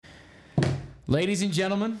Ladies and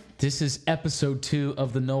gentlemen, this is episode 2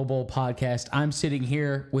 of the No Bull Podcast. I'm sitting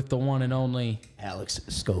here with the one and only Alex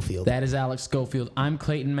Schofield. That is Alex Schofield. I'm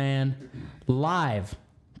Clayton Mann, live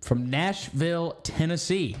from Nashville,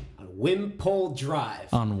 Tennessee. On Wimpole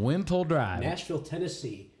Drive. Nashville,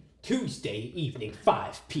 Tennessee. Tuesday evening,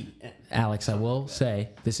 5 p.m. Alex, I will say,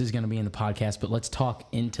 this is going to be in the podcast, but let's talk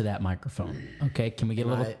into that microphone. Okay, can we get a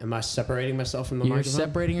little... Am I separating myself from the You're microphone?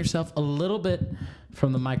 separating yourself a little bit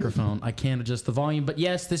from the microphone. I can't adjust the volume, but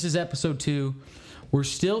yes, this is episode 2. We're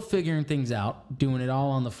still figuring things out, doing it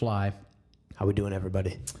all on the fly. How we doing,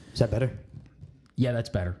 everybody? Is that better? Yeah, that's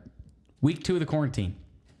better. Week 2 of the quarantine.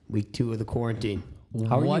 Week 2 of the quarantine.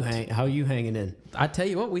 How are you hanging in? I tell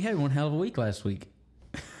you what, we had one hell of a week last week.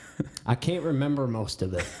 I can't remember most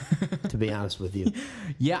of it, to be honest with you.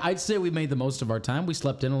 Yeah, I'd say we made the most of our time. We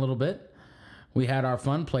slept in a little bit. We had our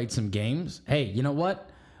fun, played some games. Hey, you know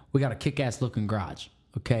what? We got a kick-ass looking garage.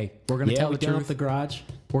 Okay, we're going to tell the truth. The garage.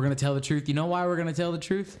 We're going to tell the truth. You know why we're going to tell the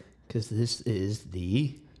truth? Because this is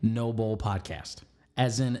the No Bull Podcast.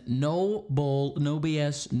 As in, no bull, no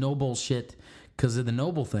BS, no bullshit. Because the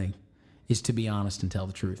noble thing is to be honest and tell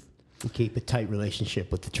the truth. and keep a tight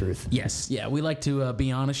relationship with the truth. Yes, yeah, we like to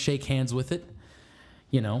be honest, shake hands with it,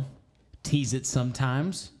 tease it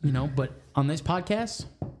sometimes, but on this podcast,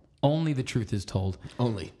 only the truth is told.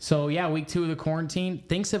 Only. So, yeah, week 2 of the quarantine,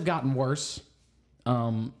 things have gotten worse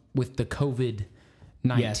with the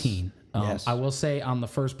COVID-19. Yes. I will say on the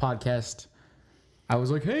first podcast, I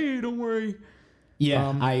was like, hey, don't worry.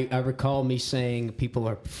 Yeah, I recall me saying people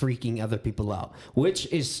are freaking other people out, which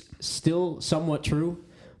is still somewhat true,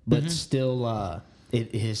 but still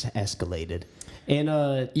it has escalated.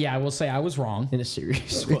 And yeah, I will say I was wrong. in a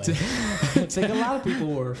serious way. It's like a lot of people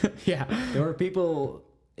were. Yeah. There were people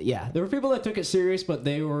that took it serious, but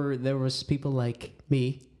there was people like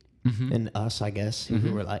me and us, I guess,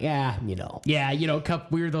 who were like, Yeah, we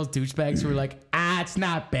were those douchebags who were like, it's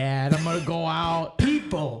not bad. I'm going to go out.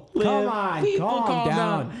 people, come on, calm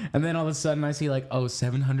down. And then all of a sudden I see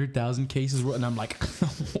 700,000 cases. And I'm like,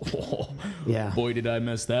 Yeah. boy, did I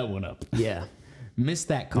mess that one up. Yeah. Missed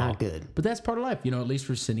that call. Not good. But that's part of life. At least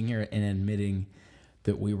we're sitting here and admitting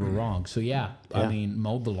that we were wrong. So, yeah, I mean,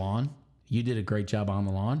 mowed the lawn. You did a great job on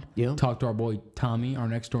the lawn. Yeah. Talked to our boy Tommy, our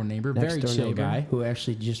next door neighbor. Very chill guy. Who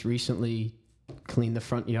actually just recently cleaned the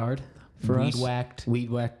front yard for us. Weed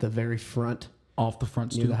whacked the very front Off the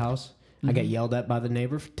front near stoop. the house. I got yelled at by the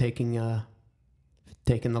neighbor for taking the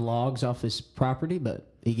logs off his property, but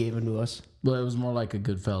he gave them to us. Well, it was more like a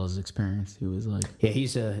Goodfellas experience. He was like... Yeah,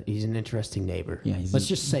 he's an interesting neighbor. Yeah, let's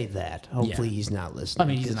just say that. Hopefully he's not listening. I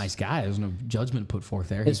mean, he's a nice guy. There's no judgment put forth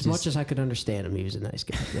there. As much as I could understand him, he was a nice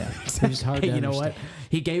guy. Yeah, he was hard to Hey, you understand. know what?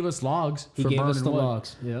 He gave us logs He for gave burning us the wood.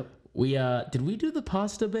 logs. Yep. We did we do the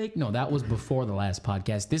pasta bake? No, that was before the last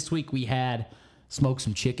podcast. This week we had smoked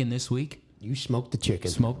some chicken. This week You smoked the chicken.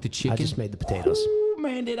 smoked the chicken. I just made the potatoes. Ooh,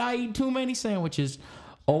 man, did I eat too many sandwiches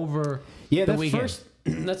over Yeah, the that weekend?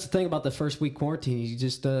 that's the thing about the first week quarantine. You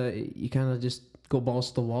just you kind of just go balls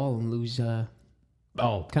to the wall and lose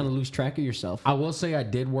lose track of yourself. I will say I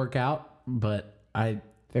did work out, but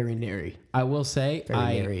Very nary. I will say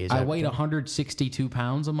nary is I that weighed thing. 162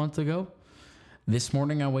 pounds a month ago. This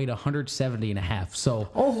morning I weighed 170 and a half. So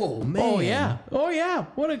Oh man. oh yeah.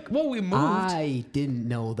 What we moved. I didn't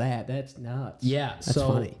know that. That's nuts. Yeah, That's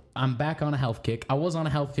so funny. I'm back on a health kick. I was on a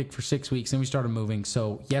health kick for 6 weeks, and we started moving.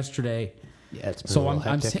 So yesterday, Yeah, it's been so a I'm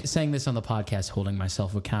little hectic. saying this on the podcast, holding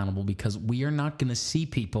myself accountable because we are not going to see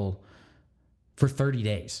people for 30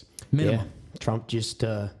 days minimum. Yeah. Trump just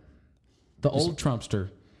The old Trumpster.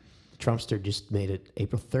 Trumpster just made it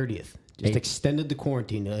April 30th. Just extended the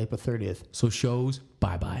quarantine to April 30th. So shows,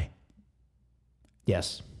 bye bye.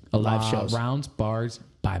 Yes. Live shows. Rounds, bars,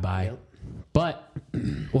 bye bye. Yep. But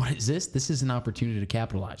what is this? This is an opportunity to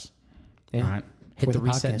capitalize. Yeah. All right. Hit Before the the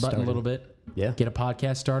reset podcast button started. a little bit. Yeah. Get a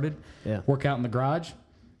podcast started. Yeah. Work out in the garage.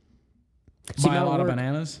 See, Buy a my lot of work-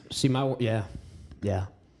 bananas. See my yeah. Yeah.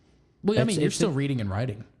 Well, I mean, you're it's still reading and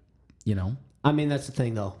writing, I mean, that's the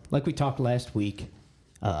thing, though. Like we talked last week,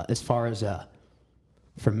 as far as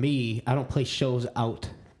for me, I don't play shows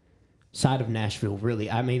outside of Nashville,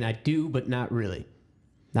 really. I mean, I do, but not really.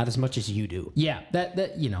 Not as much as you do. Yeah, that.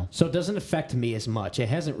 So it doesn't affect me as much. It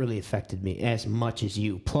hasn't really affected me as much as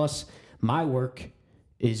you. Plus, my work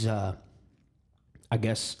is, I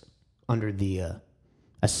guess, under the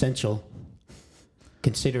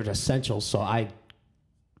considered essential. So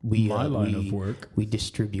we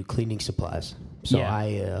distribute cleaning supplies. So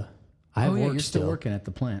Yeah. I have work you're still still. working at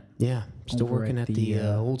the plant. Yeah, still Over working at at the,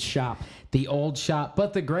 the old shop. The old shop.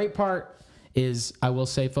 But the great part is, I will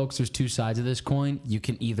say, folks, there's two sides of this coin. You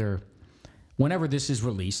can either whenever this is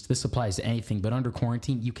released, this applies to anything, but under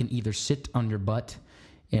quarantine, you can either sit on your butt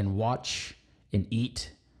and watch and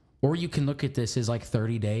eat, or you can look at this as like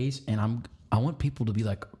 30 days. And I want people to be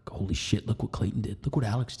like, holy shit, look what Clayton did. Look what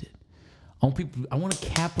Alex did. I want to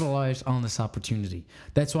capitalize on this opportunity.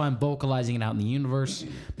 That's why I'm vocalizing it out in the universe,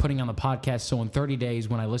 putting on the podcast. So in 30 days,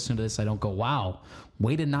 when I listen to this, I don't go, wow,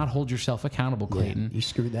 way to not hold yourself accountable, Clayton. Yeah, you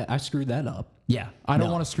screwed that. I screwed that up. Yeah, I don't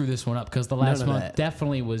want to screw this one up because the last month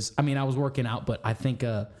definitely was. I mean, I was working out, but I think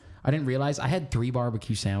I didn't realize I had 3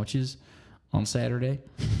 barbecue sandwiches on Saturday.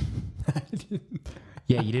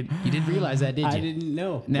 Yeah, you didn't realize that, did you? I didn't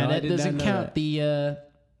know. Now No, that doesn't count the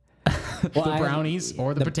brownies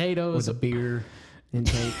or the potatoes or the beer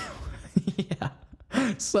intake. Yeah.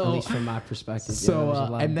 So At least from my perspective, so, there was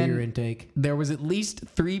a lot and of then- beer intake. there was at least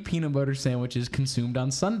 3 peanut butter sandwiches consumed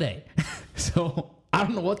on Sunday. So I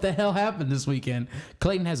don't know what the hell happened this weekend.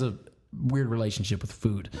 Clayton has a weird relationship with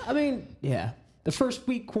food. I mean, yeah. The first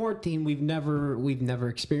week quarantine, we've never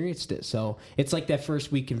experienced it. So it's like that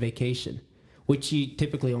first week in vacation, which you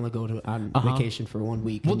typically only go to on vacation for 1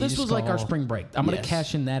 week. Well, and you this just was like go, our spring break. I'm going to Yes.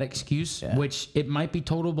 cash in that excuse, which it might be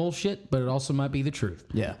total bullshit, but it also might be the truth.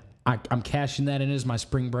 Yeah. I'm cashing that in as my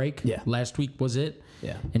spring break. Yeah. Last week was it.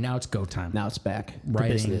 Yeah. And now it's go time. Now it's back to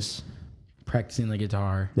Writing. business. Practicing the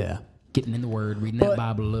guitar. Yeah. Getting in the Word, reading that But-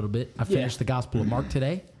 Bible a little bit. I finished the Gospel of Mark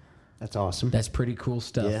today. That's awesome. That's pretty cool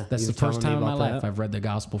stuff. Yeah, That's you the were first telling time me in my about life that. I've read the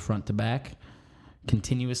Gospel front to back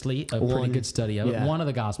continuously. A pretty One- good study of it. yeah. One of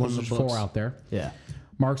the Gospels. One of the There's 4 books. out there. Yeah.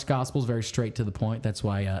 Mark's Gospel is very straight to the point. That's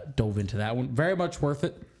why I dove into that one. Very much worth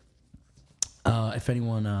it. If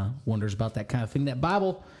anyone wonders about that kind of thing, that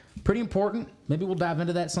Bible, pretty important. Maybe we'll dive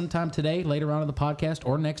into that sometime today, later on in the podcast,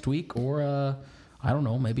 or next week, or I don't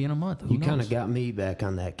know, maybe in a month. Who You kind knows? of got me back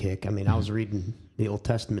on that kick. I mean, I was reading the Old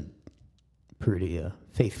Testament pretty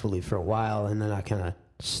faithfully for a while, and then I kind of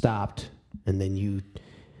stopped. And then you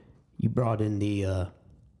brought in the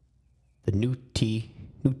New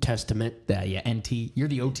Testament. Yeah, NT. You're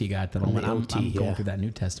the OT guy at the I'm moment. the I'm OT, going yeah. through that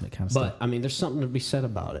New Testament kind of stuff. But I mean, there's something to be said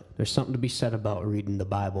about it. There's something to be said about reading the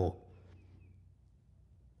Bible.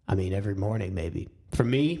 I mean, every morning maybe. For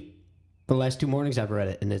me, the last 2 mornings I've read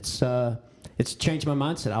it, and it's changed my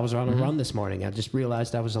mindset. I was on a run this morning. I just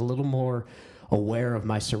realized I was a little more aware of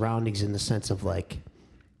my surroundings in the sense of like,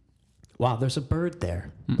 wow, there's a bird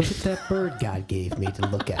there. Look at that bird God gave me to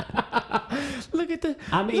look at. Look at the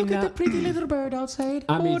look at the pretty little bird outside.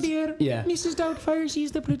 I mean, yeah. Mrs. Doubtfire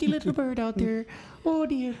sees the pretty little bird out there. Oh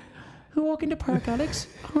dear. Who walk in the park, Alex?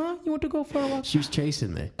 Huh? You want to go for a walk? She was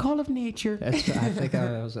chasing me. Call of nature. That's, I think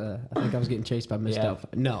I was getting chased by Miss Yeah.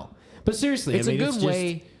 Doubtfire. No, but seriously, It's I mean, a good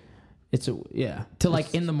way It's a yeah. to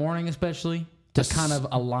like in the morning, especially to kind of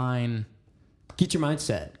align, Get your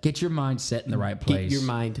mindset. get your mindset in the right place. Get your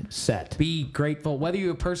mind set. Be grateful, whether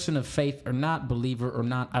you're a person of faith or not, believer or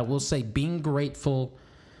not. I will say, being grateful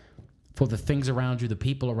for the things around you, the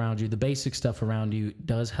people around you, the basic stuff around you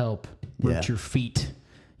does help root Yeah. your feet.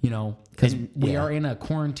 You know, because And- we yeah. are in a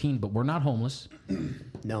quarantine, but we're not homeless.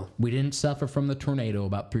 No, We didn't suffer from the tornado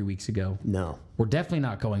about 3 weeks ago. no, We're definitely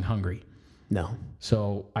not going hungry. no,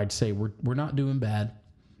 So I'd say we're not doing bad,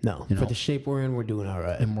 no. You For know. the shape we're in, we're doing all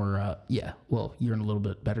right. and we're yeah. Well, you're in a little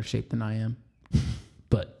bit better shape than I am,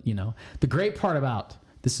 but you know, the great part about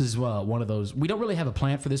this is one of those. We don't really have a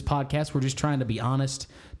plan for this podcast. We're just trying to be honest,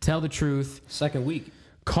 tell the truth, Second week.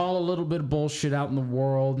 call a little bit of bullshit out in the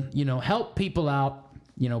world. You know, help people out.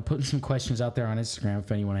 You know, putting some questions out there on Instagram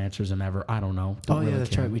if anyone answers them ever. I don't know. Don't Oh, yeah, really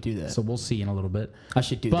that's care. right, we do that. So we'll see in a little bit. I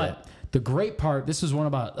should do But that. the great part, this is one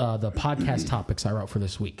about the podcast topics I wrote for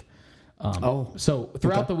this week. So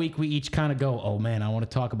throughout the week, we each kind of go, oh man, I want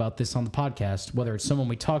to talk about this on the podcast, whether it's someone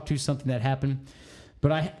we talked to, something that happened.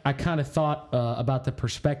 But I kind of thought about the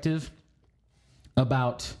perspective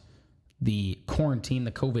about the quarantine,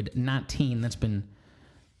 the COVID-19 that's been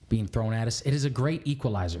being thrown at us. It is a great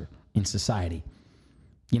equalizer in society.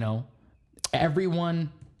 You know,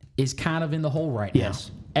 everyone is kind of in the hole right now.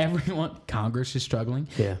 Yes. Everyone, Congress is struggling.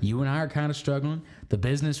 Yeah. You and I are kind of struggling. The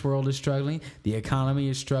business world is struggling. The economy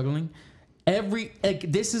is struggling.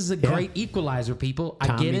 This is a great equalizer, people. I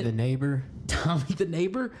Tommy get it. the neighbor. Tommy the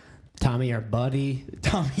neighbor. Tommy our buddy.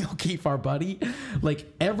 Tommy O'Keefe, our buddy. Like,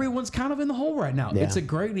 everyone's kind of in the hole right now. Yeah. It's a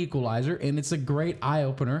great equalizer, and it's a great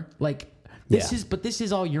eye-opener. Like, this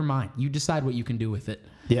is all your mind. You decide what you can do with it.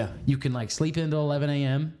 Yeah. You can, like, sleep into 11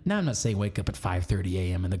 a.m. Now, I'm not saying wake up at 5:30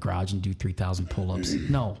 a.m. in the garage and do 3,000 pull-ups.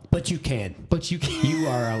 No. But you can. But you can.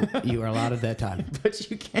 You are allowed at that time. But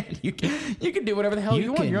you can. You can do whatever the hell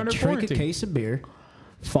you want. You're under drink quarantine. a case of beer,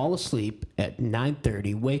 fall asleep at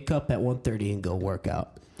 9:30, wake up at 1:30 and go work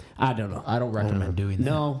out. I don't know. I don't recommend doing that.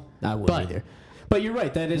 No, I wouldn't But either. But you're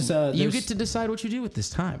right. That is you get to decide what you do with this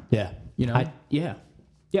time. Yeah. You know? Yeah.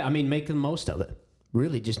 I mean, make the most of it.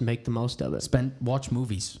 Really, just make the most of it. Watch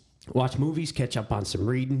movies. Watch movies. Catch up on some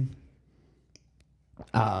reading.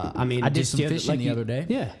 I mean, I did some fishing the other day.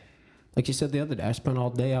 Yeah. Like you said the other day, I spent all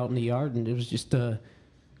day out in the yard, and it was just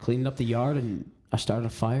cleaning up the yard, and I started a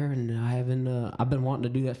fire, and I've been wanting to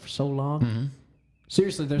do that for so long. Mm-hmm.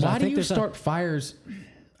 Seriously, Why do you start fires?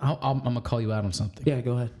 I'm going to call you out on something. Yeah,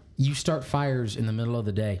 go ahead. You start fires in the middle of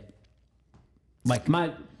the day. Like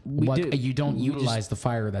you don't utilize the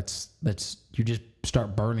fire that's you just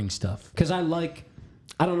start burning stuff. Because I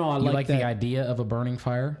don't know. I like the idea of a burning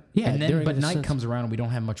fire. Yeah, and then but night comes around and we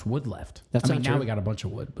don't have much wood left. That's not now true. We got a bunch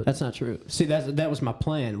of wood, but that's not true. See, that was my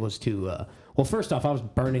plan was to. Well, first off, I was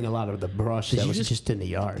burning a lot of the brush that was just in the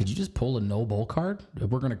yard. Did you just pull a no bull card?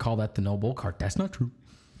 We're going to call that the no bull card. That's not true.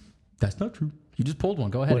 That's not true. You just pulled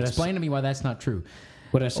one. Go ahead. Explain to me why that's not true.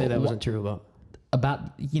 What did I say that wasn't true about? About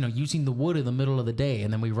using the wood in the middle of the day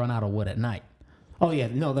and then we run out of wood at night. Oh yeah,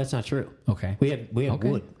 no, that's not true. Okay. We had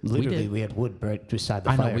wood. Literally, we had wood right beside the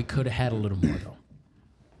fire. I know we could have had a little more though.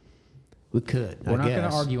 We could. We're not going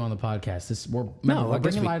to argue on the podcast. We're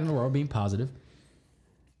bringing light in the world, being positive.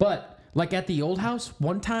 But like at the old house,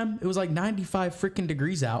 one time it was like 95 freaking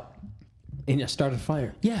degrees out, and it started a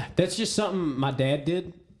fire. Yeah, that's just something my dad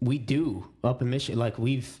did. We do up in Michigan. Like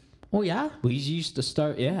Oh yeah, we used to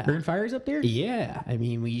start. Yeah, burn fires up there. Yeah, I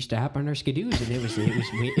mean we used to hop on our skidoos, and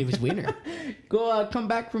it was winter. Come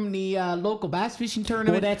back from the local bass fishing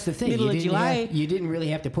tournament. Well, that's the thing. You didn't really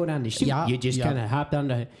have to put on the chute. Yeah, you just kind of hopped on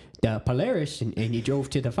the Polaris and you drove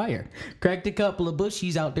to the fire. Cracked a couple of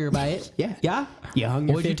bushies out there by it. Yeah. You hung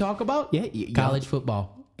your What did you talk about? Yeah, college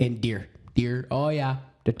football and deer. Oh yeah.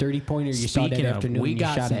 The 30-pointer you saw that afternoon. We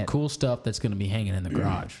got some cool stuff that's going to be hanging in the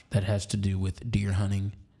garage that has to do with deer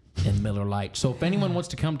hunting and Miller Lite. So if anyone wants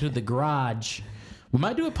to come to the garage, we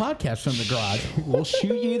might do a podcast from the garage. We'll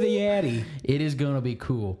shoot you the Yaddy. It is going to be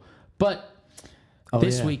cool. But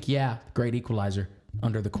this week, great equalizer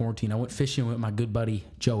under the quarantine. I went fishing with my good buddy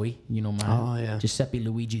Joey. You know my Giuseppe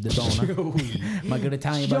Luigi the Donna. My good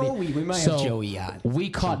Italian buddy. Joey, we might have Joey on.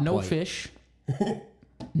 We caught no fish.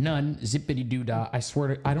 None. Zippity doo dah. I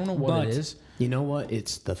swear to, I don't know what it is. You know what?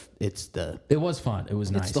 It was fun. It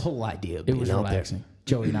was nice. It's the whole idea of it was out relaxing. There.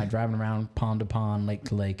 Joey and I driving around pond to pond, lake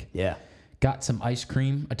to lake. Yeah. Got some ice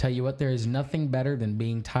cream. I tell you what, there is nothing better than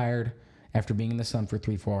being tired after being in the sun for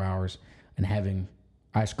 3-4 hours and having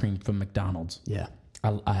ice cream from McDonald's. Yeah.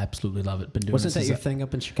 I absolutely love it. Been doing Wasn't that your thing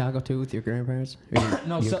up in Chicago too with your grandparents?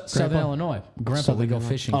 No, Southern Illinois. Grandpa, we go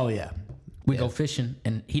fishing. Oh yeah. We go fishing,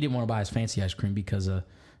 and he didn't want to buy his fancy ice cream because of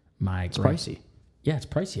it's pricey. Yeah, it's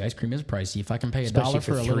pricey. Ice cream is pricey. If I can pay $1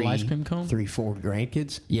 for a little ice cream cone, 3-4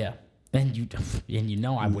 grandkids. Yeah, and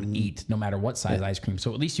I would eat no matter what size ice cream.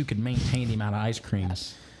 So at least you could maintain the amount of ice cream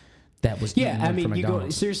that was. Yeah, I mean, you go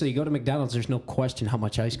to McDonald's. There's no question how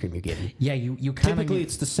much ice cream you're getting. Yeah, you kind of typically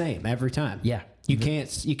it's the same every time. Yeah, you can't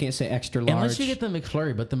say extra large unless you get the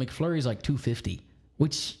McFlurry, but the McFlurry is like $2.50,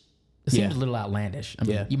 which seems a little outlandish. I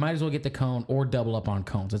mean, you might as well get the cone or double up on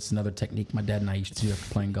cones. That's another technique my dad and I used to do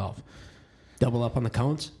after playing golf. Double up on the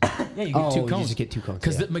cones? Yeah, you get 2 cones. You just get 2 cones.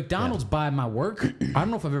 Because the McDonald's by my work, I don't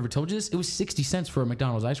know if I've ever told you this, it was 60 cents for a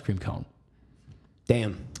McDonald's ice cream cone.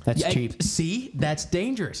 Damn, that's cheap. See, that's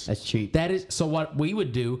dangerous. That's cheap. That is. So what we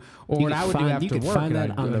would do, or what I would do after work, you could find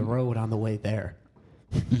that on the road on the way there.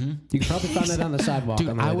 Mm-hmm. You could probably find that on the sidewalk. Dude,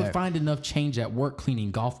 on the way I would there. find enough change at work cleaning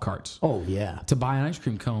golf carts. Oh yeah, to buy an ice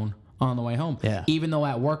cream cone on the way home. Yeah. Even though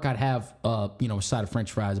at work I'd have a side of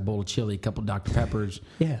French fries, a bowl of chili, a couple Dr. Peppers,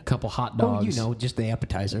 a couple hot dogs. Oh, just the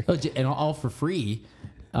appetizer, and all for free.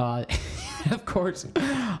 Of course,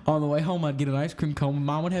 on the way home I'd get an ice cream cone.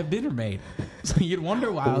 Mom would have dinner made, so you'd wonder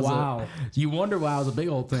why. I was a big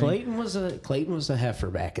old thing. Clayton was a heifer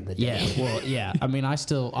back in the day. Yeah, well, yeah. I mean, I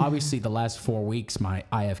still obviously the last 4 weeks my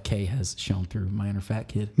IFK has shown through. My inner fat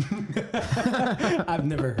kid. I've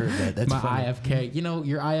never heard that. That's my funny. IFK.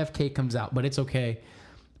 Your IFK comes out, but it's okay.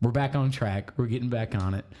 We're back on track. We're getting back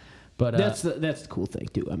on it. But that's the cool thing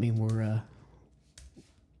too. I mean, we're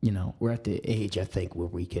at the age I think where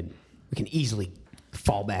we can easily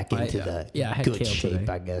fall back into the good shape,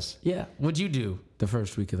 today. I guess. Yeah. What'd you do the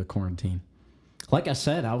first week of the quarantine? Like I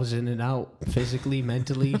said, I was in and out physically,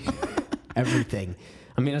 mentally, everything.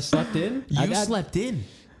 I mean, I slept in. You slept in.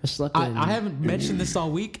 I slept in. I haven't mentioned this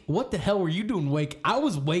all week. What the hell were you doing I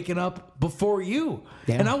was waking up before you.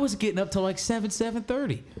 Yeah. And I was getting up till like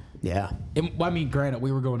 7:30. Yeah. I mean, granted,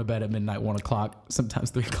 we were going to bed at midnight, 1 o'clock,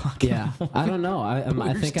 sometimes 3 o'clock. Yeah. I don't know.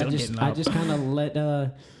 I think I just kind of let,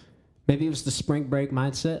 maybe it was the spring break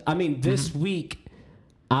mindset. I mean, this week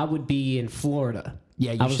I would be in Florida.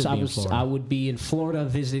 Yeah, you should be in Florida. I would be in Florida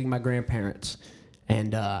visiting my grandparents,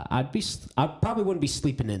 and I probably wouldn't be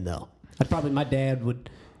sleeping in though. My dad would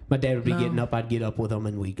be getting up. I'd get up with him,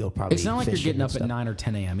 and we'd go probably. It's not like you're fishing getting and up at stuff. 9 or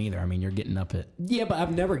 10 a.m. either. I mean, you're getting up at. Yeah, but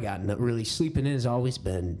I've never gotten up. Really, sleeping in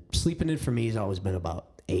for me has always been about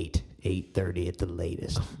 8:30 at the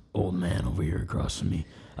latest. Old man over here across from me.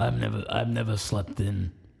 I've never slept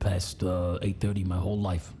in past 8:30 my whole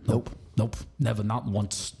life. Nope. Never, not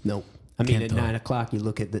once. Nope. I mean, Can't at do it. 9 o'clock,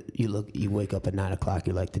 you wake up at 9 o'clock.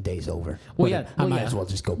 You're like, the day's over. Well, I might as well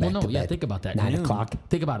just go back to bed. Think about that. 9 Noon. o'clock.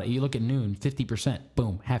 Think about it. You look at noon, 50%.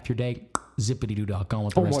 Boom, half your day, zippity-doo-dah, gone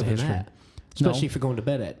with the Or rest more of than history. that. Especially if you're going to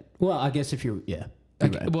bed at. Well, I guess if you're, yeah.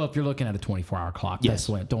 You're right. Well, if you're looking at a 24-hour clock, Yes. that's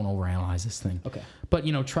the way. Don't overanalyze this thing. Okay. But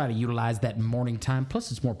try to utilize that morning time.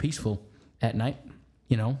 Plus, it's more peaceful at night.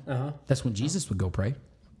 That's when Jesus would go pray,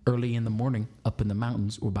 early in the morning, up in the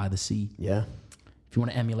mountains or by the sea. Yeah. If you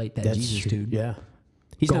want to emulate that That's Jesus true. dude, Yeah.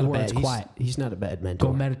 He's Go not where a it's bad. quiet. He's not a bad mentor.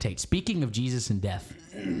 go meditate. Speaking of Jesus and death,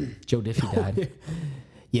 Joe Diffie died.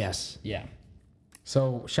 Yes. Yeah.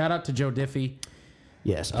 So shout out to Joe Diffie.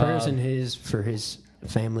 Yes. Prayers for his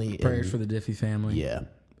family. Prayers for the Diffie family. Yeah.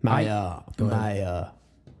 Go ahead.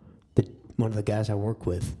 One of the guys I work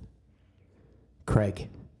with, Craig.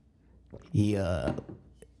 He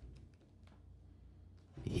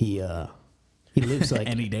lives like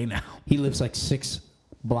Any day now. he lives like 6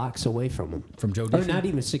 blocks away from him. From Joe Or Diffie. not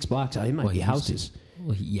even 6 blocks. It might be he used to- houses.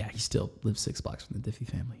 Well, he still lives 6 blocks from the Diffie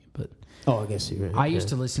family. But Oh, I guess you're right. I used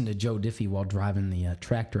to listen to Joe Diffie while driving the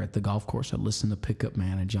tractor at the golf course. I'd listen to Pickup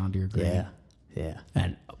Man and John Deere Green. Yeah. Yeah.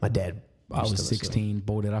 And My dad. I used was to listen. 16.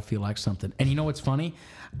 Boy, did I feel like something. And you know what's funny?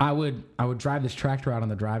 I would drive this tractor out on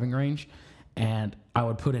the driving range, and I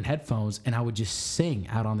would put in headphones, and I would just sing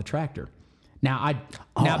out on the tractor. Now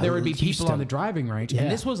there would be used people to- on the driving range, Yeah.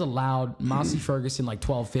 and this was a loud Massey Ferguson like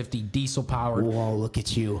 1250 diesel powered. Whoa, look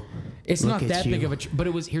at you. It's Look not at that big you. of a, but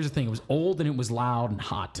it was. Here's the thing: it was old and it was loud and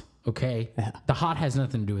hot. Okay, Yeah. the hot has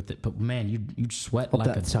nothing to do with it, but man, you'd sweat like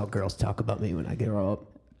That's how girls talk about me when I grow up.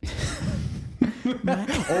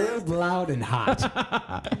 Old, loud, and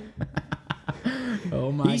hot.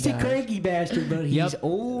 oh my He's gosh. a cranky bastard, but he's Yep.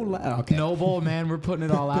 old. Okay. Noble, man, we're putting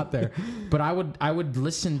it all out there. But I would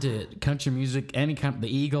listen to country music, any kind,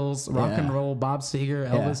 the Eagles, rock and Yeah. roll, Bob Seger,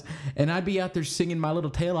 Elvis, and I'd be out there singing my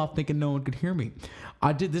little tail off, thinking no one could hear me.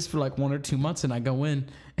 I did this for like 1 or 2 months, and I go in,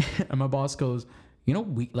 and my boss goes,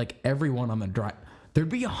 we like everyone on the drive. There'd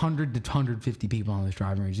be 100 to 150 people on this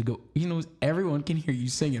driving range. You go, everyone can hear you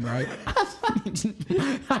singing, right?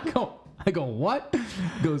 I go, what?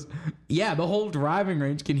 He goes, yeah, the whole driving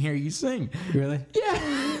range can hear you sing. Really?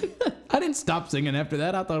 Yeah. I didn't stop singing after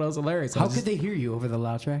that. I thought it was hilarious. How could they hear you over the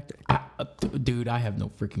loud tractor? Dude, I have no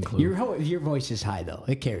freaking clue. Your voice is high though.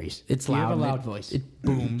 It carries. It's You loud. have a and loud it- voice. It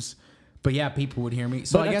booms. But yeah, people would hear me.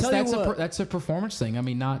 So But I I guess tell you that's what- that's a performance thing. I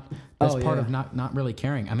mean, that's part yeah. of not really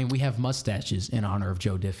caring. I mean, we have mustaches in honor of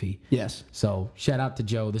Joe Diffie. Yes. So shout out to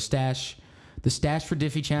Joe. The stash for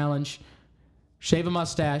Diffie challenge. Shave a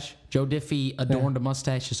mustache. Joe Diffie adorned a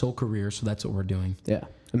mustache his whole career, so that's what we're doing. Yeah.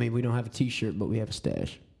 I mean, we don't have a T-shirt, but we have a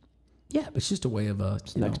stash. Yeah, but it's just a way of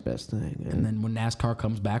Next best thing. And then when NASCAR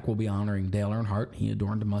comes back, we'll be honoring Dale Earnhardt. He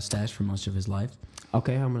adorned a mustache for most of his life.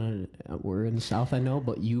 Okay, we're in the South, I know,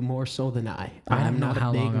 but you more so than I. I don't I'm know not how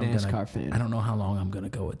a big long I'm NASCAR gonna. fan. I don't know how long I'm gonna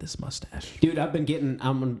go with this mustache. Dude, I'm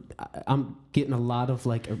getting a lot of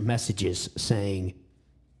like messages saying,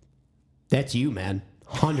 "That's you, man.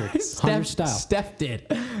 100 style." Steph did.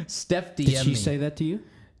 Steph DM'd Did she me. say that to you?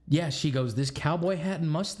 Yeah, she goes, "This cowboy hat and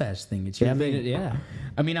mustache thing. It's Yeah, your I mean, thing." yeah.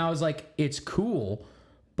 I mean, I was like, it's cool,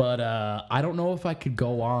 but I don't know if I could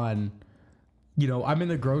go on. I'm in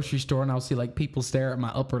the grocery store and I'll see like people stare at my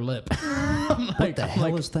upper lip. What the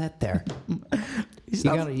hell is that there? Mine's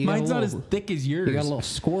got a not as little- thick as yours. You got a little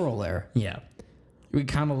squirrel there. Yeah, we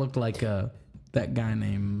kind of looked like that guy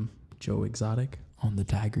named Joe Exotic on the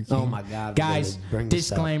Tiger King. Oh my God, guys! really bring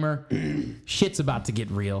this up. Disclaimer: shit's about to get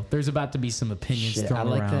real. There's about to be some opinions Shit, thrown I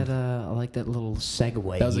like around. that. I like that little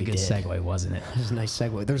segue. That was a you good did. segue, wasn't it? That was a nice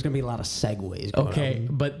segue. There's gonna be a lot of segues. Going Okay,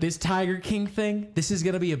 on. but this Tiger King thing, this is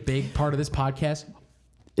gonna be a big part of this podcast.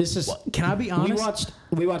 This is. Can I be honest?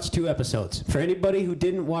 We watched 2 episodes. For anybody who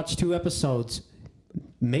didn't watch 2 episodes,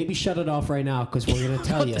 maybe shut it off right now because we're gonna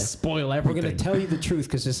tell you. To spoil We're everything. gonna tell you the truth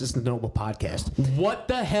because this is the Noble Podcast. What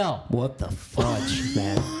the hell? What the fudge,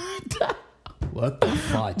 man? What the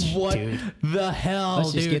fudge, What dude? the hell,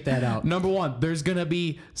 Let's just dude? get that out. Number one, there's gonna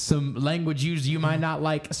be some language used you might not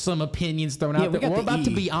like, some opinions thrown Yeah, out we there. got We're the about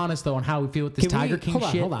to E. be honest though on how we feel with this Tiger King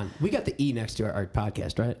shit. Hold on. We got the E next to our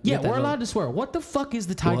podcast, right? Yeah, we're allowed to swear. What the fuck is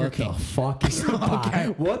the Tiger What King? the fuck is the Okay.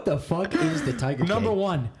 What the fuck is the Tiger King? Number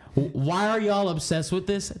one, Why are y'all obsessed with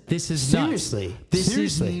this? This is Seriously. nuts. This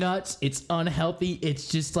Seriously. is nuts. It's unhealthy. It's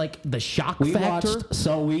just like the shock We factor. watched.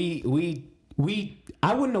 So we.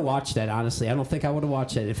 I wouldn't have watched that, honestly. I don't think I would have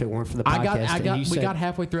watched that if it weren't for the podcast. We got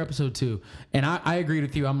halfway through episode 2, and I agreed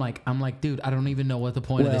with you. I'm like, dude, I don't even know what the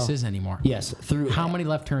point of this is anymore. Yes, How many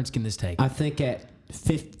left turns can this take? I think at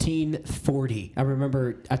 15:40. I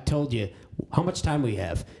remember I told you how much time we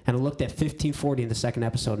have, and I looked at 15:40 in the second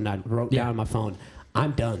episode, and I wrote down on my phone,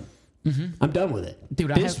 "I'm done." I'm done with it, dude.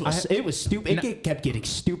 It was stupid. It kept getting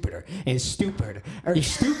stupider and stupider or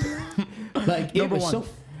stupider. Like it was so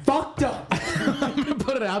fucked up. I'm gonna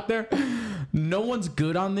put it out there. No one's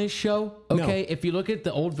good on this show. Okay, if you look at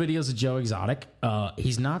the old videos of Joe Exotic,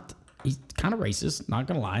 he's kind of racist. Not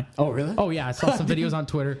gonna lie. Oh really? Oh yeah, I saw some videos on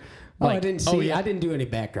Twitter. I didn't see. I didn't do any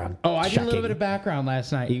background. Oh, I did a little bit of background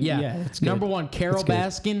last night. Yeah, that's good. Number 1, Carol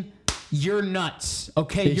Baskin. You're nuts.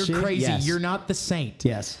 Okay, you're crazy. Yes. You're not the saint.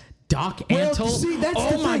 Yes. Doc Antle. See, that's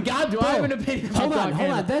oh the my thing. God, do I have an opinion about Hold Doc on.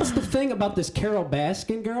 Antle? That's the thing about this Carol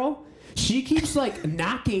Baskin girl. She keeps like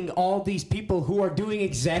knocking all these people who are doing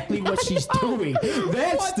exactly what she's doing.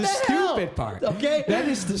 That's What the hell? stupid part. Okay? That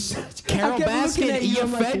is the Carol Baskin, you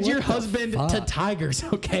fed your what the husband fuck? to tigers,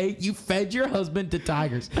 okay? You fed your husband to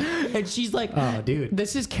tigers. And she's like, Oh, dude.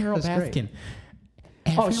 this is Carol That's Baskin.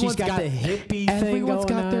 Oh, she's got the hippie thing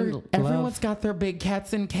going on. Everyone's got their big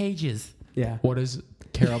cats in cages. Yeah. What does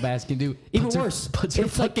Carol Baskin do? Even Puts her- worse. Puts her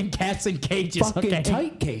It's like fucking cats in cages. fucking Okay?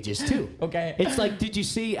 tight cages too. Okay. It's like, did you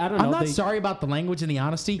see? I don't know. I'm not they- sorry about the language and the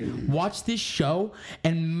honesty. Watch this show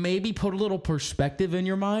and maybe put a little perspective in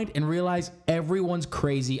your mind and realize everyone's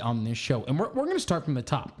crazy on this show. And we're going to start from the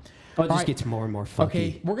top. Oh, it just All right. gets more and more fucky.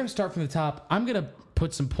 Okay, we're going to start from the top. I'm going to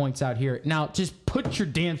put some points out here. Now, just put your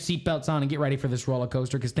damn seatbelts on and get ready for this roller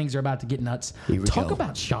coaster because things are about to get nuts. Here we Talk go.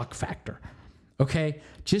 about shock factor. Okay?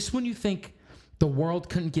 Just when you think the world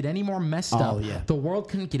couldn't get any more messed up, yeah. the world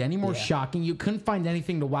couldn't get any more shocking, you couldn't find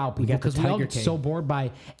anything to wow people got the because we all Tiger get King. so bored by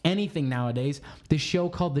anything nowadays. This show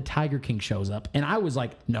called The Tiger King shows up, and I was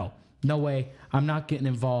like, no way. I'm not getting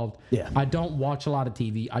involved. Yeah. I don't watch a lot of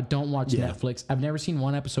TV. I don't watch Netflix. I've never seen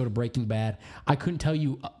one episode of Breaking Bad. I couldn't tell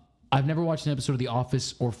you. I've never watched an episode of The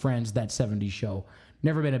Office or Friends, that 70s show.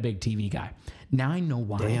 Never been a big TV guy. Now I know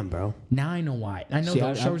why. Damn, bro. Now I know why. I know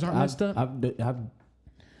those shows aren't messed up. I've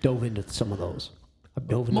dove into some of those. I've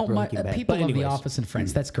dove into Well, Breaking Bad. people But love The anyways, Office and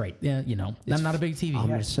Friends. That's great. Yeah, you know, I'm not a big TV guy. I'm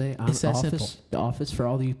gonna say, it's that Office. simple. The Office, for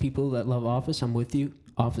all you people that love Office, I'm with you.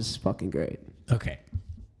 Office is fucking great. Okay.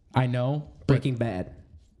 I know. Breaking Bad,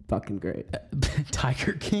 fucking great.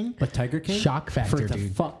 Tiger King? But Tiger King, Shock factor,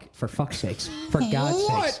 dude. For fuck's sakes, for God's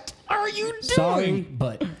sakes. What are you doing? Sorry,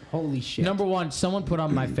 but holy shit. Number 1, someone put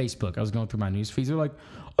on my Facebook. I was going through my news feeds. They're like,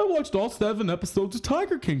 I watched all 7 episodes of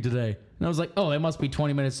Tiger King today. And I was like, oh, they must be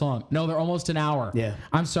 20 minutes long. No, they're almost an hour. Yeah.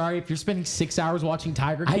 I'm sorry if you're spending 6 hours watching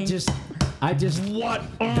Tiger King. I just. What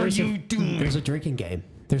are you doing? There's a drinking game.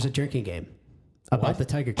 There's a drinking game about the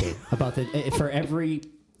Tiger King. About the for every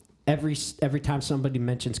time somebody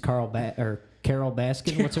mentions Carol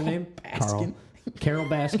Baskin, what's her name? Baskin. Carol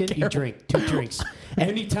Baskin, you drink 2 drinks.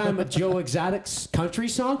 Anytime a Joe Exotic's country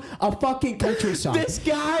song, a fucking country song. This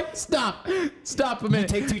guy, stop a You minute.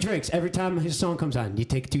 take 2 drinks. Every time his song comes on, you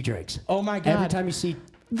take 2 drinks. Oh my God. Every time you see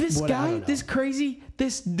This I guy, don't know. this crazy,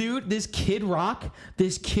 this dude, this Kid Rock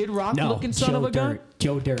looking son Joe of a gun. Dirt.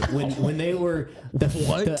 Joe Dirt. When they were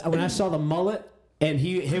when I saw the mullet and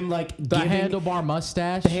him like The handlebar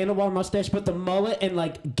mustache. the handlebar mustache, but the mullet and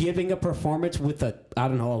like giving a performance with a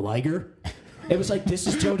liger. It was like, this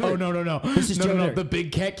is Joe Dirt. Oh no! This is Joe Dirt. The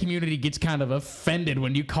big cat community gets kind of offended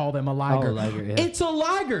when you call them a liger. Oh, liger, yeah. It's a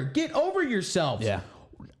liger. Get over yourselves. Yeah.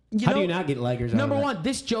 You How know, do you not get ligers? Number out of 1,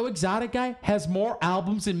 this Joe Exotic guy has more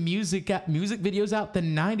albums and music videos out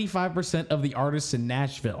than 95% of the artists in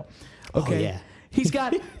Nashville. Okay. Oh, yeah. He's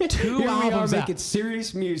got 2 Here we are albums making out.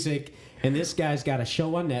 serious music, and this guy's got a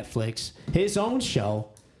show on Netflix, his own show.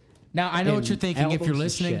 Now, I know what and you're thinking if albums you're and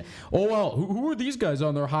listening. shit. Oh, well, who are these guys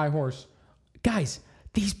on their high horse? Guys,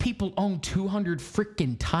 these people own 200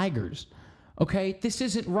 freaking tigers. Okay? This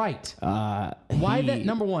isn't right. Why that?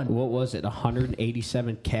 Number 1. What was it?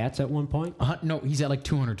 187 cats at one point. No, he's at like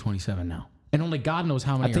 227 now. And only God knows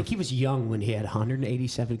how many I think he was young when he had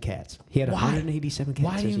 187 cats. He had 187 cats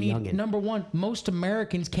Why do as you a need, youngin. number 1, most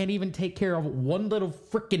Americans can't even take care of one little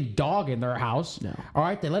freaking dog in their house. No. All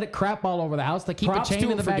right? They let it crap all over the house. They keep Props a to chain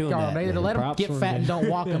in him the for doing backyard. that, They man. let him Props get for fat him. and don't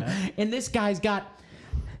walk him. And this guy's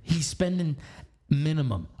he's spending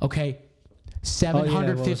minimum, okay,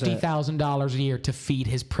 $750,000 a year to feed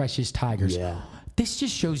his precious tigers. Yeah. This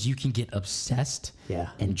just shows you can get obsessed Yeah.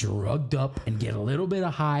 and drugged up and get a little bit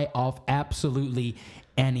of high off absolutely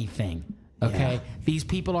anything. Okay, Yeah. these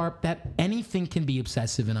people are that anything can be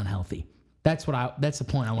obsessive and unhealthy. That's the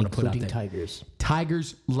point I want to put out Including there. tigers.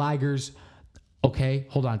 Tigers, ligers. Okay,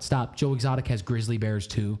 hold on, stop. Joe Exotic has grizzly bears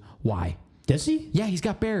too. Why? Does he? Yeah, he's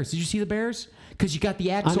got bears. Did you see the bears? Because you got the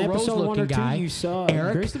Axl Rose episode 1 looking or 2, guy. you saw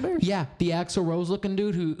Eric. grizzly bears? Yeah, the Axl Rose looking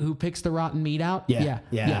dude who picks the rotten meat out. Yeah.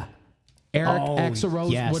 Eric, Oh, Axl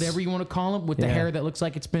Rose, yes. whatever you want to call him, with the Yeah. hair that looks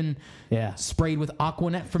like it's been Yeah. sprayed with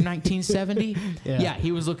Aquanet from 1970. Yeah.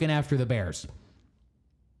 He was looking after the bears.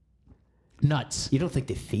 Nuts. You don't think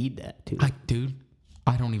they feed that, too? Dude,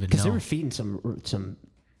 I don't even know. Because they were feeding some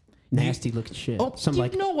nasty looking shit. Oh, some you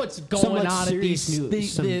like know what's some, going like, on at serious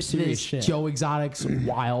this serious shit. Joe Exotic's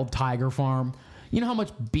wild tiger farm? You know how much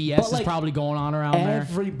BS is like, probably going on around there?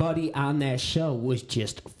 everybody on that show was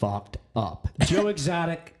just fucked up. Joe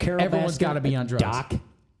Exotic, Carol Everyone's Baskin, gotta be on drugs. Doc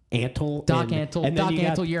Antle. Doc and Antle, then you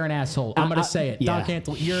got- you're an asshole. I'm gonna say it. yeah. Doc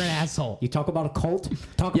Antle, you're an asshole. You talk about a cult?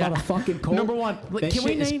 Talk about a fucking cult? Number one, That can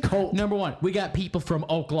we shit is name cult. number one? We got people from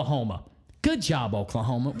Oklahoma. Good job,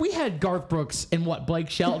 Oklahoma. We had Garth Brooks and Blake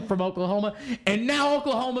Shelton from Oklahoma, and now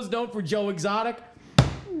Oklahoma's known for Joe Exotic.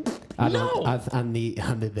 On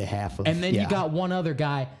the behalf of. And then yeah. you got one other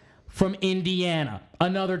guy from Indiana,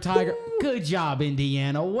 another Tiger. Good job,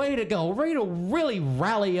 Indiana. Way to go. Way to really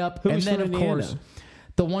rally up. Who's and then, from of course, Indiana?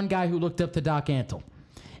 the one guy who looked up to Doc Antle.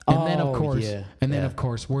 And then, of course,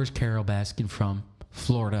 yeah. where's Carol Baskin from?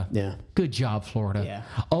 Florida. Yeah. Good job, Florida. Yeah.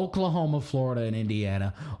 Oklahoma, Florida, and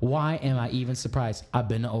Indiana. Why am I even surprised? I've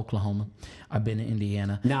been to Oklahoma. I've been to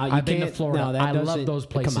Indiana. Now you I've been to can't- Florida. no, that I love doesn't- those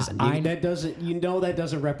places. Come on, that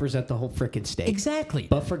doesn't represent the whole freaking state. Exactly.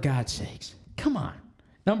 But for God's sakes. Come on.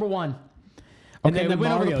 Number one. And Okay, then we the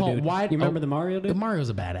went over Mario the poll. dude. Why? You remember the Mario dude? Mario's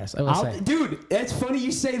a badass. I will say. Dude, it's funny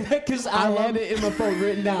you say that because I had it in my phone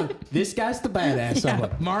written down. This guy's the badass Yeah, of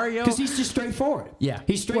it. Mario. Because he's just straightforward. Yeah.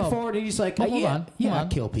 He's straightforward and he's like, Well, hold yeah, on. yeah, hold I on.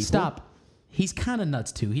 kill people. Stop. He's kind of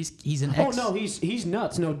nuts too. He's an Oh ex. no, he's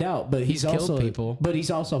nuts, no doubt. But he's killed also people. But he's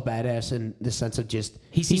also badass in the sense of just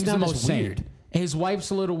He seems he's not the most as weird. sane. His wife's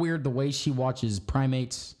a little weird. The way she watches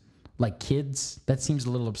primates like kids, that seems a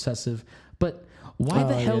little obsessive. But why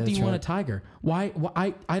the hell do you want a tiger? Why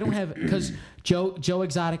I don't have because Joe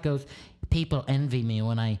Exotic goes. People envy me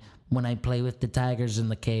when I play with the tigers in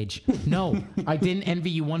the cage. No, I didn't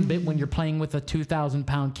envy you one bit when you're playing with a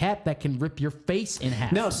 2,000-pound cat that can rip your face in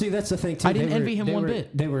half. No, see that's the thing too. I didn't envy him one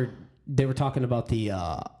bit. They were talking about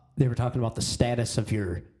the status of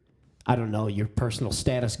your, I don't know, your personal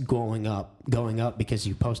status going up because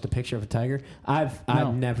you post a picture of a tiger. I've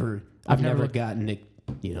never looked- gotten it,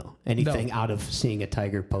 anything out of seeing a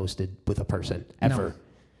tiger posted with a person ever.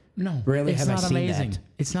 No, Rarely it's have I not seen amazing. that.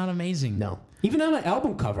 It's not amazing. No, even on an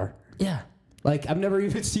album cover. Yeah. Like I've never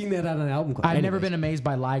even seen that on an album cover. I've never been amazed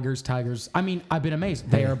by ligers, tigers. I mean, I've been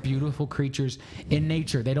amazed. They are beautiful creatures in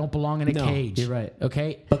nature. They don't belong in a cage. You're right.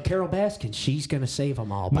 Okay? But Carol Baskin, she's gonna save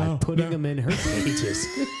them all by putting them in her cages.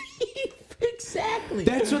 Exactly.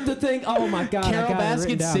 That's what the thing. Oh my God! Carol I got it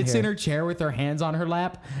written Baskin down sits here. in her chair with her hands on her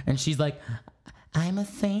lap, and she's like, I'm a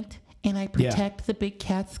saint, and I protect the big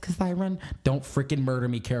cats because I run. Don't freaking murder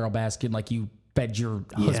me, Carol Baskin, like you fed your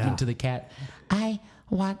husband to the cat. I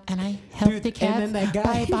help Dude, the and cats then that guy-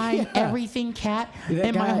 by buying yeah. everything cat. That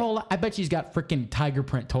And my guy- whole, I bet she's got freaking tiger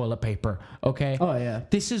print toilet paper. Okay. Oh, yeah.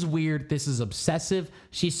 This is weird. This is obsessive.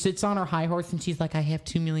 She sits on her high horse and she's like, I have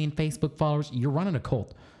 2 million Facebook followers. You're running a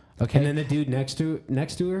cult. Okay. And then the dude next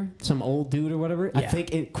to her, some old dude or whatever. I Yeah.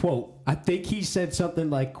 think he said something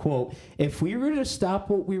like, quote, if we were to stop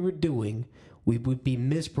what we were doing, we would be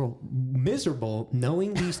miserable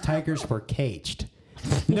knowing these tigers were caged.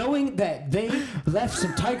 Knowing that they left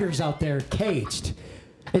some tigers out there caged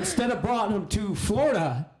instead of brought them to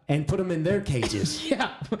Florida and put them in their cages. Yeah.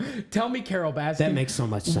 Tell me, Carol Baskin. That makes so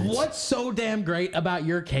much sense. What's so damn great about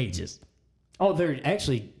your cages? Oh, they're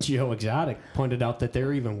actually, Joe Exotic pointed out that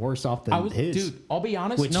they're even worse off than his. Dude, I'll be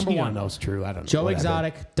honest. Which, number one, knows true. I don't know. Joe whatever.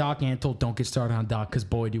 Exotic, Doc Antle. Don't get started on Doc because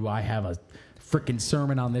boy, do I have a freaking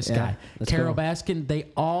sermon on this guy. let's Carol go. Baskin. They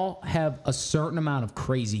all have a certain amount of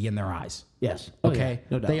crazy in their eyes. Yes. Okay,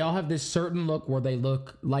 no doubt. they all have this certain look where they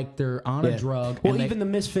look like they're on a drug. Well, and even the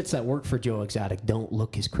misfits that work for Joe Exotic don't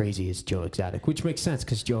look as crazy as Joe Exotic, which makes sense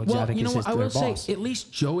because Joe Exotic you know is what? I their will boss. say, at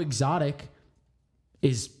least Joe Exotic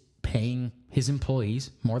is paying his employees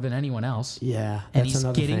more than anyone else. Yeah, And that's he's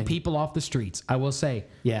another getting thing. people off the streets. I will say.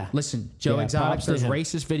 Yeah. Listen, Joe Yeah, Exotic props to does him.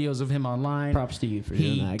 racist videos of him online. Props to you for doing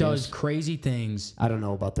He that, I does guess. crazy things. I don't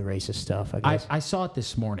know about the racist stuff. I guess. I saw it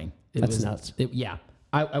this morning. That's nuts. Yeah.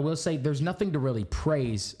 I will say there's nothing to really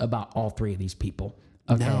praise about all three of these people.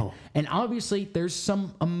 Okay. No. And obviously there's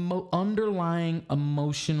some underlying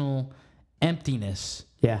emotional emptiness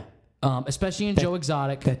yeah. especially in Joe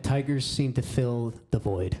Exotic. That tigers seem to fill the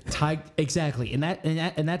void. Exactly, and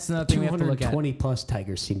that's another thing we have to look at. 220 plus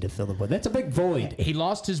tigers seem to fill the void. That's a big void. He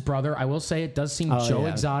lost his brother. I will say it does seem Joe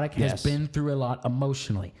Exotic has been through a lot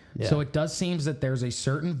emotionally. Yeah. So it does seem that there's a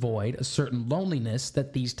certain void, a certain loneliness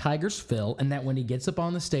that these tigers fill, and that when he gets up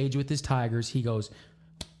on the stage with his tigers, he goes,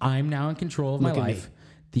 I'm now in control of my life.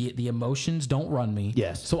 The emotions don't run me.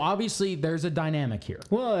 Yes. So obviously there's a dynamic here.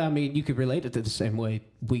 Well, I mean, you could relate it to the same way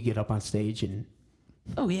we get up on stage and...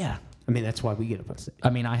 Oh, yeah. I mean, that's why we get up on stage. I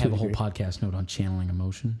mean, I have a whole podcast note on channeling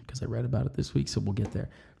emotion because I read about it this week, so we'll get there.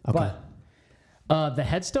 Okay. But the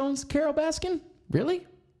headstones, Carol Baskin? Really?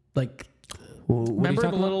 Like, remember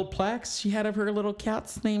the little plaques she had of her little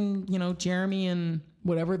cats named, Jeremy and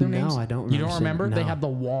whatever their names? No, I don't remember. You don't remember? No. They have the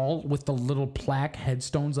wall with the little plaque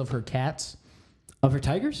headstones of her cats. Of her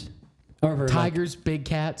tigers? Or her tigers, big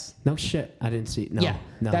cats. No shit. I didn't see it. No. Yeah,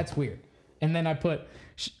 no. That's weird. And then I put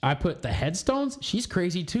the headstones. She's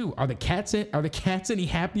crazy too. Are the cats any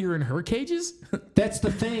happier in her cages? That's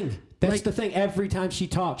the thing. That's the thing. Every time she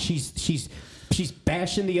talks, she's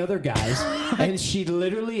bashing the other guys, and she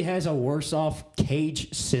literally has a worse off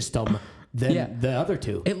cage system than the other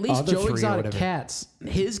two. At least Joe Exotic cats,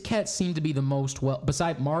 his cats seem to be the most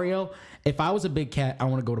Beside Mario, if I was a big cat, I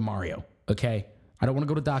want to go to Mario. Okay. I don't want to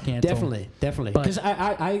go to Doc Antle. Definitely. Because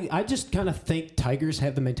I just kind of think tigers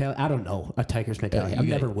have the mentality. I don't know a tiger's mentality. I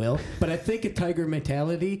never will. But I think a tiger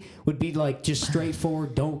mentality would be like just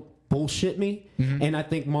straightforward, don't bullshit me. Mm-hmm. And I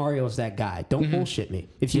think Mario's that guy. Don't bullshit me.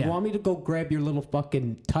 If you want me to go grab your little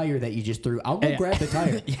fucking tire that you just threw, I'll go grab the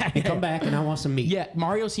tire and come back and I want some meat. Yeah,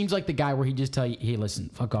 Mario seems like the guy where he just tell you, hey, listen,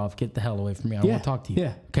 fuck off, get the hell away from me. I don't want to talk to you.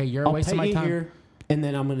 Yeah. Okay, you're wasting my time. Here, and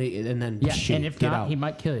then I'm going to, and then shoot, and if not, out. He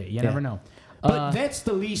might kill you. You never know. But that's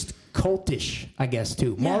the least cultish, I guess,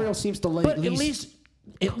 too. Mario seems to but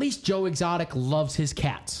at least Joe Exotic loves his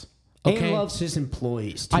cats. Okay? And loves his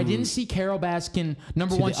employees, too. I didn't see Carol Baskin.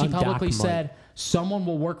 Number one, she publicly said, someone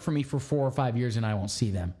will work for me for 4 or 5 years and I won't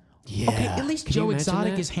see them. Yeah. Okay, at least Joe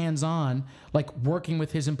Exotic is hands-on, like working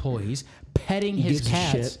with his employees, petting his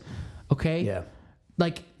cats. Okay? Yeah.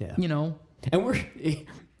 Like, And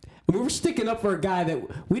we're sticking up for a guy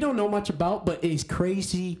that we don't know much about, but is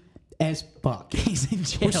crazy as fuck. He's in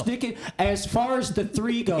jail. We're sticking, as far as the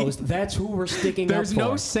 3 goes, that's who we're sticking up for. There's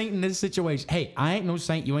no saint in this situation. Hey, I ain't no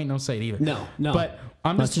saint. You ain't no saint either. No. But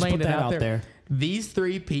I'm just laying it out there. These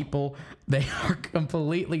 3 people, they are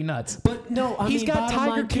completely nuts. But no, he's got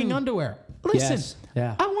Tiger King underwear. Listen,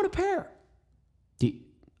 I want a pair. Do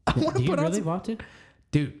you really want to?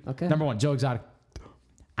 Dude, number one, Joe Exotic.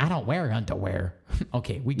 I don't wear underwear.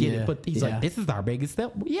 Okay, we get it, but he's like, this is our biggest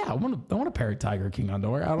step. Yeah, I want a pair of Tiger King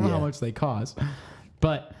underwear. I don't know how much they cost,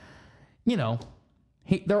 but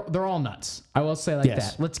they're all nuts. I will say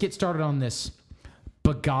that. Let's get started on this.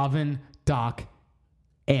 Begavin Doc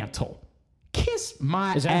Antle. Kiss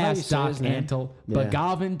my ass, Doc Antle.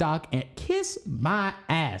 Begavin Doc Antle. Kiss my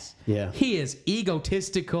ass. Yeah. He is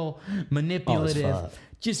egotistical, manipulative,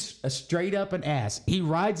 just a straight up an ass. He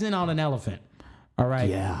rides in on an elephant. All right.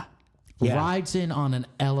 Yeah. Rides in on an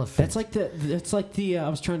elephant. That's like the. I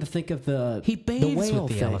was trying to think of the. He bathes with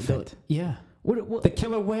the elephant. The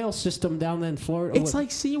killer whale system down in Florida. It's like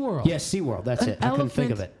SeaWorld. Yeah, SeaWorld. That's it. I couldn't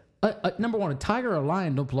think of it. Number one, a tiger or a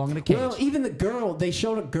lion don't belong in a cage. Well, even the girl, they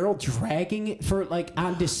showed a girl dragging it for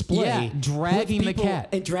on display. Yeah, dragging the cat.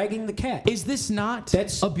 And dragging the cat. Is this not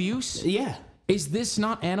abuse? Yeah. Is this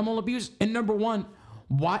not animal abuse? And number one,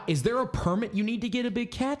 why is there a permit you need to get a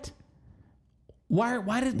big cat? Why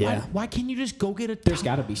can't you just go get a... There's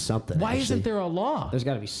got to be something. Why isn't there a law? There's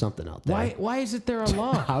got to be something out there. Why isn't there a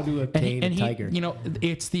law? How to obtain a tiger?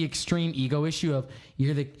 It's the extreme ego issue of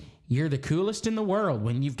you're the coolest in the world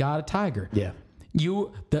when you've got a tiger. Yeah.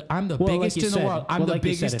 I'm the biggest in the world. I'm the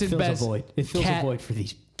biggest and best. It fills a void for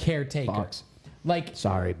these caretakers.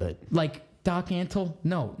 Sorry, but Doc Antle.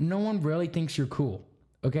 No one really thinks you're cool.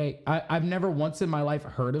 Okay, I've never once in my life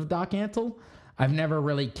heard of Doc Antle. I've never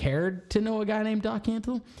really cared to know a guy named Doc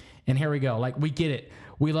Antle. And here we go. We get it.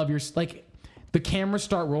 We love your... the cameras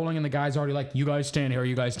start rolling and the guy's already like, you guys stand here,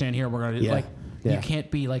 we're going to... You can't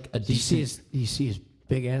be a decent... You see his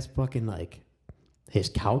big ass fucking, his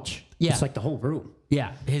couch? Yeah. It's like the whole room.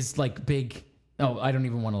 Yeah. His, big... Oh, I don't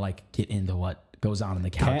even want to, get into what goes on in the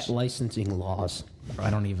couch. Cat licensing laws. I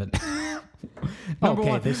don't even... Number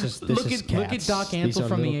one, this is look at Doc Antle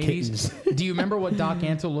from the 80s. Do you remember what Doc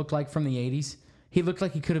Antle looked like from the 80s? He looked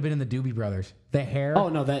like he could have been in the Doobie Brothers. The hair. Oh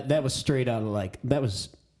no, that was straight out of that was,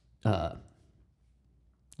 that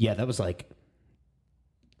was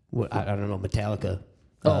what I don't know, Metallica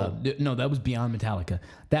No, that was beyond Metallica.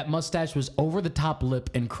 That mustache was over the top lip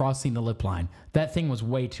and crossing the lip line. That thing was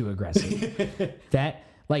way too aggressive.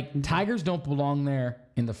 Tigers don't belong there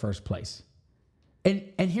in the first place.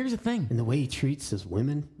 And here's the thing. And the way he treats his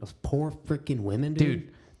women, those poor freaking women,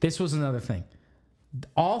 Dude, this was another thing.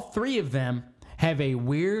 All three of them have a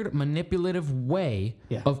weird, manipulative way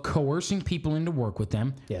of coercing people into work with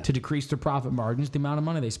them to decrease their profit margins, the amount of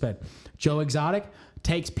money they spend. Joe Exotic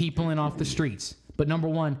takes people in off the streets. But number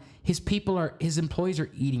one, his employees are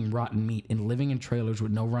eating rotten meat and living in trailers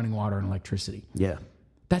with no running water and electricity. Yeah.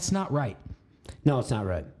 That's not right. No, it's not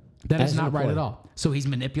right. That is not right at all. So he's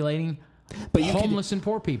manipulating homeless and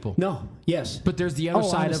poor people. No, yes. But there's the other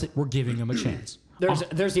side of we're giving them a chance.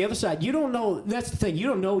 There's the other side. You don't know. That's the thing. You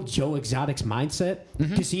don't know Joe Exotic's mindset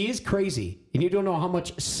because he is crazy, and you don't know how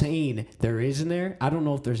much sane there is in there. I don't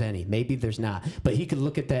know if there's any. Maybe there's not. But he could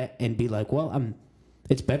look at that and be like, "Well,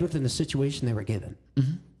 it's better than the situation they were given."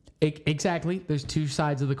 Mm-hmm. Exactly. There's two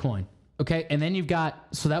sides of the coin. Okay, and then you've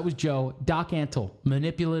got that was Joe. Doc Antle,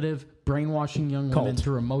 manipulative, brainwashing young women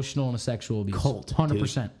through emotional and sexual abuse.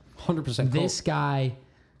 100%. 100%. This guy,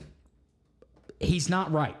 he's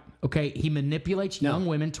not right. Okay, he manipulates young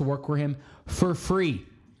women to work for him for free.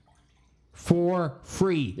 For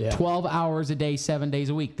free. Yeah. 12 hours a day, 7 days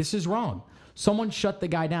a week. This is wrong. Someone shut the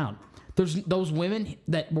guy down. Those women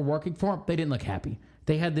that were working for him, they didn't look happy.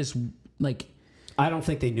 They had this, I don't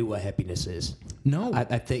think they knew what happiness is. No. I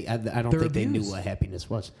don't think they knew what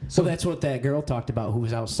happiness was. So that's what that girl talked about who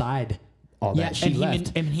was outside all that. She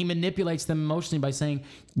left. And he manipulates them emotionally by saying,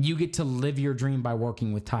 you get to live your dream by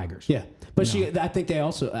working with tigers. Yeah. But I think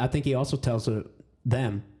he also tells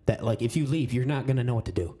them that, if you leave, you're not going to know what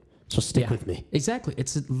to do. So stick with me. Exactly.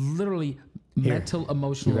 It's literally mental,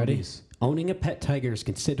 emotional abuse. Owning a pet tiger is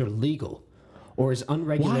considered legal or is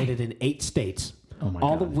unregulated in 8 states,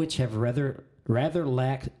 all of which have rather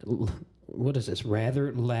lax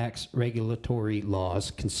regulatory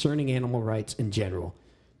laws concerning animal rights in general.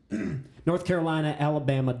 North Carolina,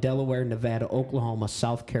 Alabama, Delaware, Nevada, Oklahoma,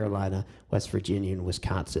 South Carolina, West Virginia, and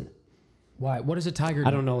Wisconsin. Why? What is a tiger do?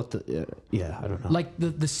 I don't know what I don't know. Like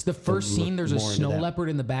the first scene, there's a snow leopard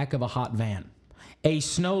in the back of a hot van. A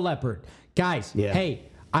snow leopard. Guys, hey,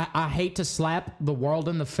 I hate to slap the world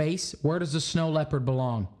in the face. Where does a snow leopard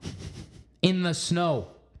belong? In the snow.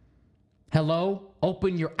 Hello?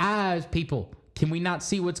 Open your eyes, people. Can we not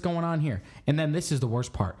see what's going on here? And then this is the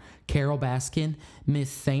worst part. Carol Baskin, Miss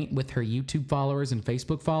Saint with her YouTube followers and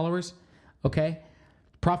Facebook followers, okay?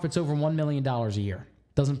 Profits over $1 million a year.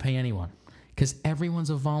 Doesn't pay anyone. Because everyone's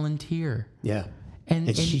a volunteer. Yeah.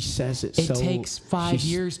 And she says it so... It takes 5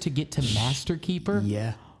 years to get to Master Keeper.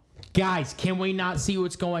 Yeah. Guys, can we not see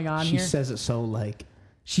what's going on here? She says it so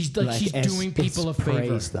she's doing people a favor.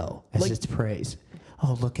 Praise, though. As it's praise.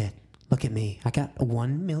 Oh, look at me. I got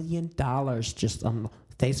 $1 million just on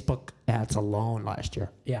Facebook ads alone last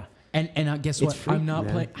year. Yeah. And guess what? Free, I'm not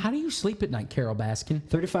playing. How do you sleep at night, Carol Baskin?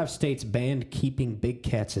 35 states banned keeping big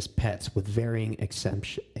cats as pets with varying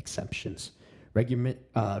exceptions,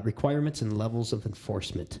 requirements, and levels of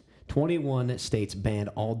enforcement. 21 states banned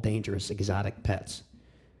all dangerous exotic pets.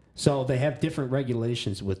 So they have different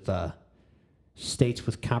regulations with states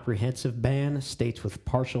with comprehensive ban, states with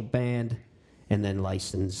partial ban, and then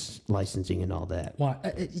licensing and all that. Why?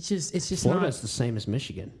 It's just Florida's the same as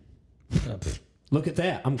Michigan. Look at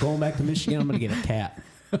that. I'm going back to Michigan. I'm going to get a cat.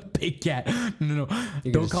 A big cat. No.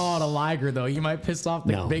 Don't call it a liger, though. You might piss off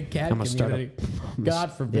the big cat community.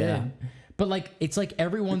 God forbid. Yeah. But it's like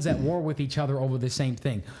everyone's at war with each other over the same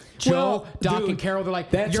thing. Joe, Doc, and Carol, they're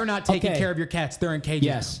like, you're not taking care of your cats. They're in cages.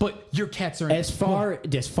 Yes. But your cats are in as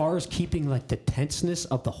far as keeping the tenseness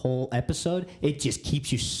of the whole episode, it just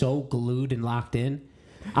keeps you so glued and locked in.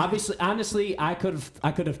 Honestly, I could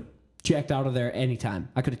have checked out of there anytime.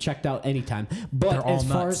 I could have checked out anytime. But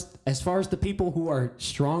as far as the people who are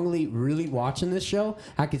strongly really watching this show,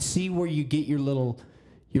 I could see where you get your little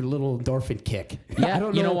endorphin kick. Yeah, I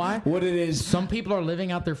don't know why? What it is. Some people are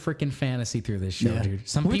living out their freaking fantasy through this show, dude.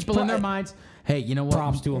 Some people in their minds, hey, you know what?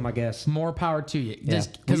 Props to them, I guess. More power to you. Because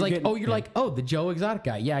the Joe Exotic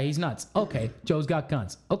guy. Yeah, he's nuts. Okay, Joe's got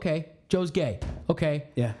guns. Okay, Joe's gay. Okay.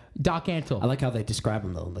 Yeah. Doc Antle. I like how they describe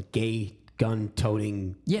him, though. The gay,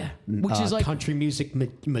 gun-toting, which is like country music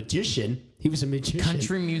magician. He was a magician.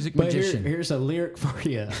 Country music magician. Here's a lyric for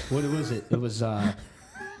you. What was it? It was...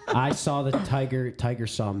 I saw the tiger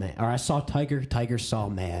saw man. Or I saw tiger saw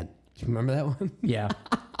man. You remember that one? Yeah.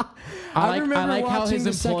 I remember watching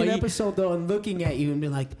the second episode, though, and looking at you and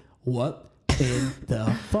being like, what in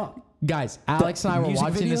the fuck? Guys, Alex and I were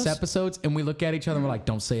watching this episodes, and we look at each other and we're like,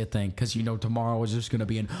 don't say a thing, because tomorrow is just going to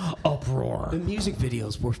be an uproar. The music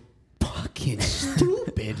videos were fucking fucking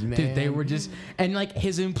stupid, man. Dude, they were just, and like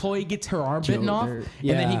his employee gets her arm bitten off, and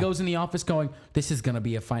then he goes in the office going, "This is gonna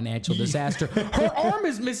be a financial disaster. Her arm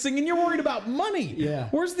is missing, and you're worried about money. Yeah.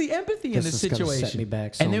 Where's the empathy in this situation?" Set me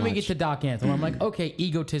back so and then we much. get to Doc Antle. I'm like, okay,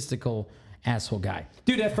 egotistical asshole guy.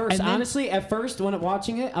 Dude, at first, And then- honestly, when I'm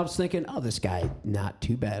watching it, I was thinking, oh, this guy, not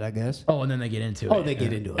too bad, I guess. Oh, and then they get into it. Oh, they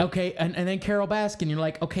get into it. Okay, and then Carol Baskin, you're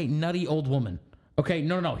like, okay, nutty old woman. Okay,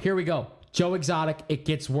 no, here we go. Joe Exotic, it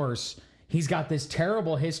gets worse. He's got this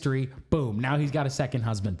terrible history. Boom, now he's got a second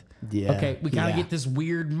husband. Yeah, Okay, we kind of yeah. get this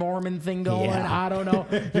weird Mormon thing going. Yeah. I don't know.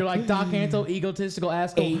 You're like, Doc Antle, egotistical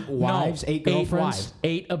asshole. 8 wives, 8 girlfriends?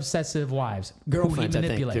 8 obsessive wives. Girlfriends, who I he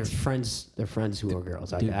think. manipulates. They're friends who are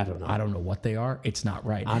girls. I don't know. I don't know what they are. It's not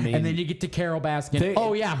right. I mean- and then you get to Carol Baskin.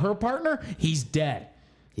 Oh, yeah, her partner, he's dead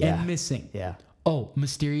Yeah. and missing. Yeah. Oh,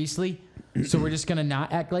 mysteriously? So we're just going to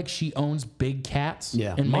not act like she owns big cats?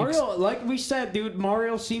 Yeah. And Mario, like we said, dude,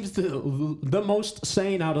 Mario seems the most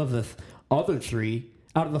sane out of the other 3.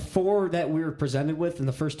 Out of the 4 that we were presented with in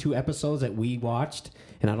the first 2 episodes that we watched,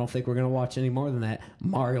 and I don't think we're going to watch any more than that,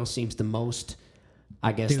 Mario seems the most,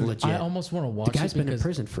 I guess, Dude, legit. I almost want to watch The guy's it been in because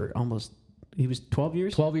prison for almost, he was 12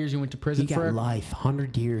 years? 12 years he went to prison He for got it. life,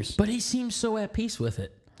 100 years. But he seems so at peace with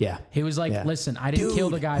it. Yeah. He was like, Yeah. listen, I didn't Dude, kill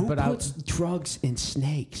the guy, who but puts drugs in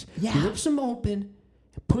snakes? Yeah. Rips them open,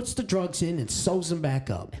 puts the drugs in, and sews them back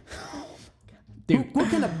up. Dude. What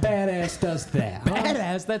kind of badass does that? huh?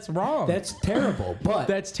 Badass, that's wrong. That's terrible. But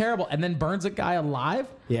That's terrible. And then burns a guy alive?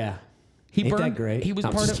 yeah, He Ain't burned. that great? He was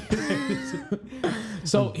I'm part just of.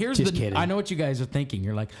 So here's just the. kidding. I know what you guys are thinking.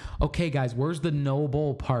 You're like, okay, guys, where's the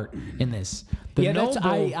noble part in this? The yeah. That's noble.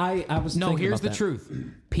 I was. No, thinking here's about the that. truth.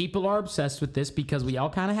 People are obsessed with this because we all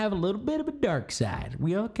kind of have a little bit of a dark side.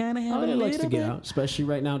 We all kind of have Oh, a he likes little to get bit. out, especially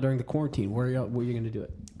right now during the quarantine. Where are you going to do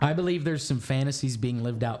it? I believe there's some fantasies being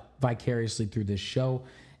lived out vicariously through this show.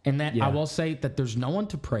 And that Yeah. I will say that there's no one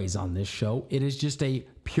to praise on this show. It is just a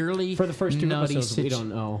purely For the first 2 nutty episodes, we don't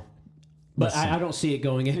know. But Listen. I don't see it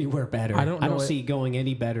going anywhere better. I don't know see it going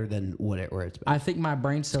any better than where it's been. I think my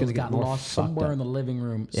brain cells gonna get got more lost fucked somewhere up. in the living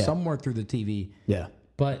room, somewhere through the TV. Yeah.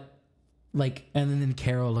 But like, and then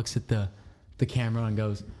Carol looks at the camera and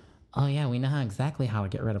goes, "Oh yeah, we know exactly how to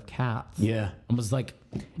get rid of cats." Yeah. I was like,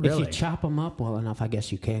 "Really?" If you chop them up well enough, I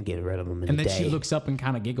guess you can get rid of them in and a then day. she looks up and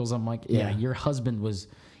kind of giggles. I'm like, "Yeah, Yeah. your husband was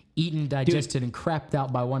eaten, digested, and crapped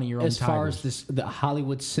out by one of your own As far as tigers." the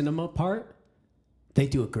Hollywood cinema part, they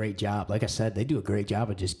do a great job. Like I said, they do a great job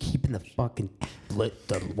of just keeping the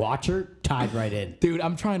watcher tied right in. Dude,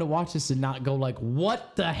 I'm trying to watch this and not go like,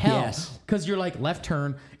 "What the hell?" Yes. Because you're like, left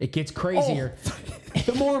turn, it gets crazier.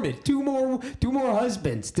 The Mormon, two more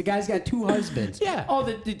husbands. The guy's got 2 husbands. Yeah. Oh,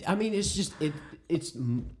 I mean, it's just it's a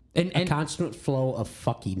And constant flow of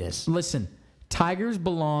fuckiness. listen, tigers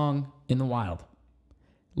belong in the wild.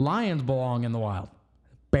 Lions belong in the wild.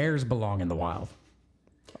 Bears belong in the wild.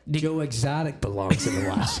 Joe Exotic belongs in the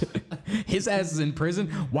wild. His ass is in prison.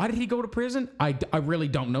 Why did he go to prison? I really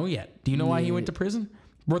don't know yet. Do you know why he went to prison?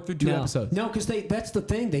 We're through 2 episodes. No, because that's the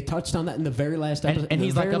thing. They touched on that in the very last episode. And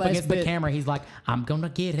he's like very up last against the bit- camera. He's like, "I'm going to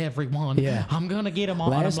get everyone. Yeah. I'm going to get them all."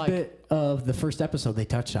 And I'm Last like, bit of the first episode, they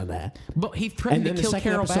touched on that. but he And threatened then to the kill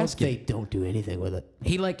second Carol episode, Baskin. they don't do anything with it.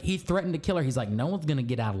 He threatened to kill her. He's like, "No one's going to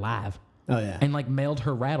get out alive." Oh, yeah. And like mailed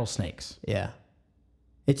her rattlesnakes. Yeah.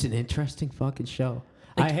 It's an interesting fucking show.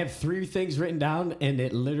 I have 3 things written down, and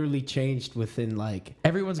it literally changed within like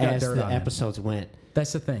Everyone's got as dirt the on it. episodes went.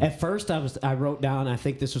 That's the thing. At first, I wrote down. I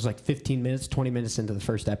think this was like 15 minutes, 20 minutes into the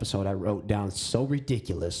first episode. I wrote down so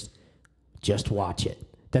ridiculous. Just watch it.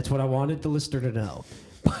 That's what I wanted the listener to know.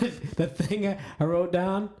 But the thing I wrote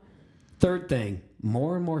down, third thing,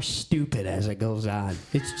 more and more stupid as it goes on.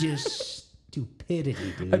 It's just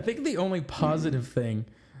stupidity, dude. I think the only positive thing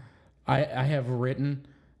I have written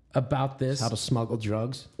about this How to smuggle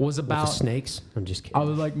drugs was with the about. snakes. I'm just kidding. I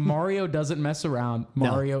was like, Mario doesn't mess around.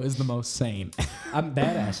 Mario is the most sane. I'm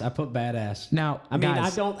badass. I put badass. Now, I mean,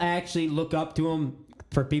 guys, I don't actually look up to him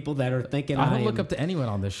for people that are thinking I don't am. look up to anyone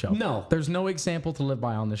on this show. No. There's no example to live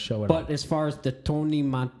by on this show at all. But as far as the Tony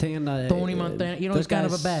Montana, Tony Montana, you know, he's kind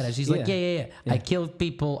of a badass. He's like, yeah. I killed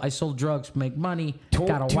people. I sold drugs, make money,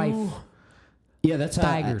 got a wife. Yeah, that's how,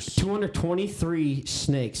 Tigers. 223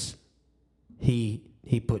 snakes.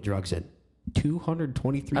 He put drugs in.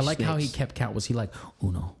 223. I like snakes. how he kept count. Was he like,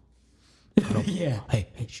 uno? Yeah. Hey,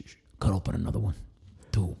 shh, cut open another one.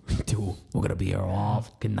 Two. We're gonna be here all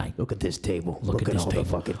good night. Look at this table. Look at this all table. the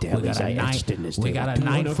fucking We tallies got I a nine. etched in this We table. got a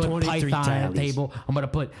 9-foot 223 python on the tallies. table. I'm gonna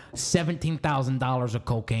put $17,000 of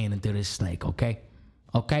cocaine into this snake. Okay.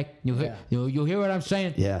 You hear what I'm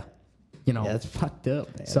saying? Yeah. You know. Yeah, that's fucked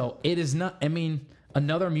up, man. So it is not. I mean,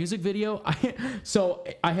 Another music video.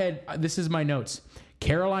 This is my notes.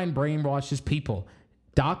 Caroline brainwashes people.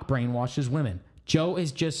 Doc brainwashes women. Joe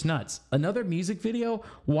is just nuts. Another music video.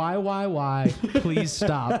 Why? Please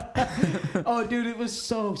stop. Oh, dude, it was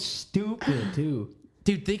so stupid too.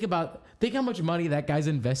 Dude, think how much money that guy's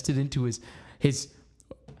invested into his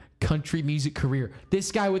country music career.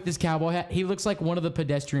 This guy with this cowboy hat, he looks like one of the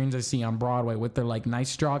pedestrians I see on Broadway with their like nice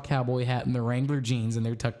straw cowboy hat and their Wrangler jeans and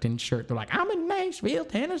their tucked in shirt. They're like, I'm in Nashville,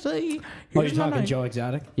 Tennessee. Are you talking Joe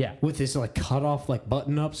Exotic? Yeah. With his like cut off like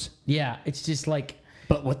button ups? Yeah, it's just like.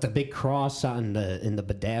 But with the big cross on in the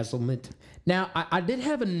bedazzlement. Now, I did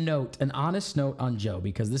have an honest note on Joe,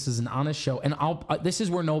 because this is an honest show, and this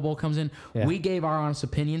is where Noble comes in. Yeah. We gave our honest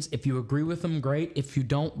opinions. If you agree with them, great. If you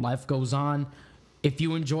don't, life goes on. If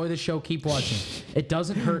you enjoy the show, keep watching. It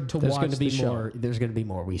doesn't hurt to watch the show. There's going to be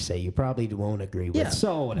more we say you probably won't agree with. Yeah,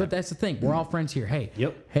 so but that's the thing. We're all friends here.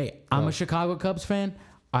 Hey, I'm a Chicago Cubs fan.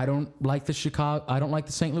 I don't like the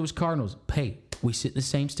St. Louis Cardinals. Hey, we sit in the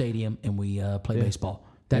same stadium and we play baseball.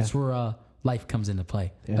 That's where life comes into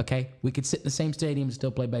play. Yeah. Okay? We could sit in the same stadium and still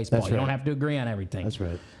play baseball. You don't have to agree on everything. That's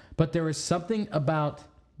right. But there was something about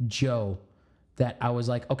Joe that I was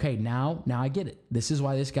like, okay, now I get it. This is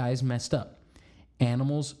why this guy is messed up.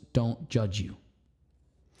 Animals don't judge you.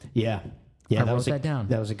 Yeah. I wrote that down.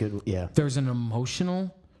 That was a good, yeah. There's an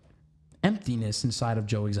emotional emptiness inside of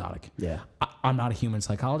Joe Exotic. Yeah. I'm not a human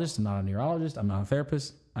psychologist. I'm not a neurologist. I'm not a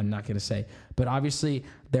therapist. I'm not going to say. But obviously,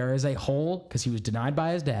 there is a hole because he was denied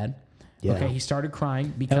by his dad. Yeah. Okay, he started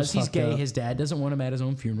crying because he's gay. His dad doesn't want him at his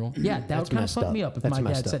own funeral. Yeah, that would kind of fuck me up if my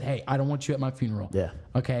dad said, hey, I don't want you at my funeral. Yeah.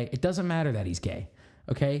 Okay, it doesn't matter that he's gay.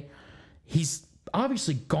 Okay, he's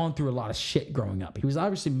obviously gone through a lot of shit growing up. He was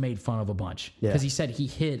obviously made fun of a bunch because he said he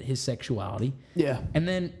hid his sexuality. Yeah. And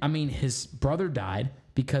then, his brother died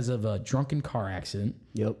because of a drunken car accident.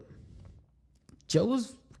 Yep. Joe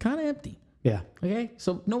was kind of empty. Yeah. Okay.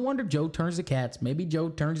 So no wonder Joe turns to cats. Maybe Joe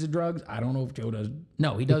turns to drugs. I don't know if Joe does.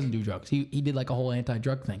 No, he doesn't do drugs. He did like a whole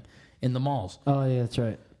anti-drug thing in the malls. Oh, yeah, that's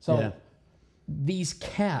right. So these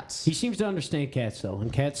cats. He seems to understand cats, though.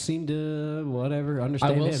 And cats seem to,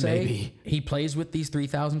 understand him, maybe. He plays with these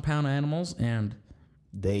 3,000-pound animals, and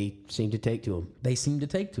they seem to take to him.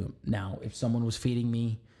 Now, if someone was feeding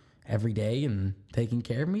me every day and taking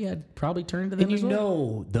care of me, I'd probably turn to them and as well.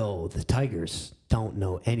 Know, though, the tigers don't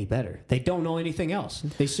know any better. They don't know anything else.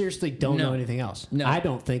 They seriously don't know anything else. No. I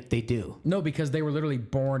don't think they do. No, because they were literally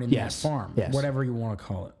born in that farm. Yes. Whatever you want to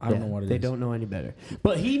call it. I don't know what it is. They don't know any better.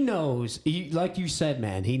 But he knows, like you said,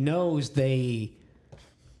 man, he knows they...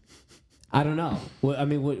 I don't know.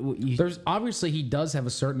 There's obviously he does have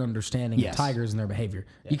a certain understanding of tigers and their behavior.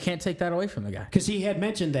 Yeah. You can't take that away from the guy. Because he had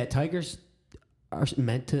mentioned that tigers are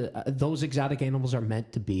meant to... those exotic animals are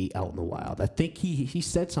meant to be out in the wild. I think he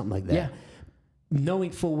said something like that. Yeah.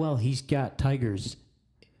 Knowing full well he's got tigers.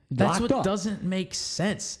 That's what doesn't make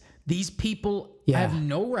sense. These people have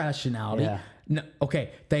no rationality. Yeah. No, okay,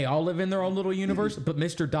 they all live in their own little universe, but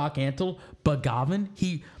Mr. Doc Antle, Begavan,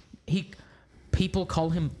 he people call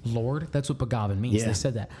him Lord. That's what Begavan means. Yeah. They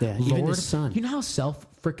said that. Yeah, Lord, even his son. You know how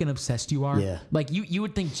freaking obsessed you are? Yeah. Like you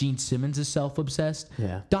would think Gene Simmons is self-obsessed.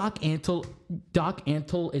 Yeah. Doc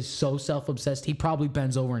Antle is so self-obsessed. He probably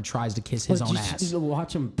bends over and tries to kiss his own ass.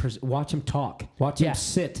 Watch him talk. Watch him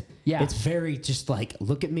sit. Yeah. It's very just like,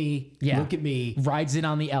 look at me. Yeah. Look at me. Rides in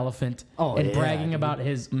on the elephant. And bragging about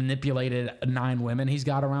his manipulated 9 women he's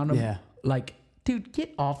got around him. Yeah. Like, dude,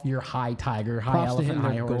 get off your high tiger, high elephant,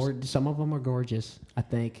 high horse. Some of them are gorgeous, I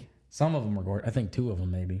think. Some of them are gorgeous. I think 2 of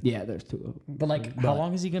them maybe. Yeah, there's 2 of them. But how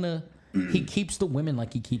long is he gonna? He keeps the women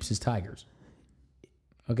like he keeps his tigers.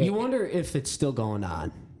 Okay. You wonder if it's still going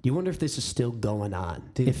on. You wonder if this is still going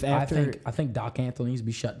on. Dude, I think Doc Antle needs to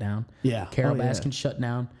be shut down. Yeah. Carol Baskin shut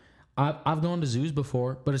down. I've gone to zoos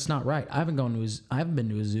before, but it's not right. I haven't been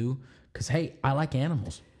to a zoo because hey, I like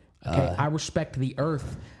animals. Okay, I respect the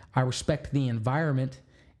earth. I respect the environment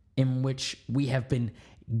in which we have been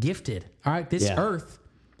gifted. All right, this earth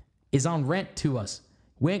is on rent to us.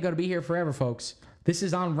 We ain't going to be here forever, folks. This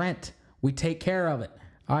is on rent. We take care of it.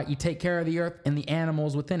 All right, you take care of the earth and the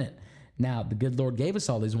animals within it. Now, the good Lord gave us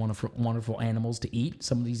all these wonderful, wonderful animals to eat.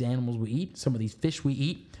 Some of these animals we eat. Some of these fish we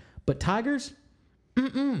eat. But tigers?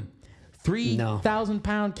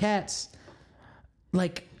 3,000-pound cats.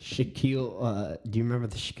 Like... Shaquille, do you remember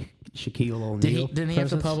the Shaquille O'Neal? Didn't he have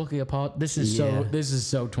to publicly apologize? This is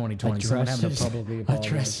so 2020. Someone having to publicly apologize.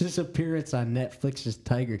 Addressed his appearance on Netflix's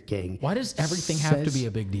Tiger King. Why does everything have to be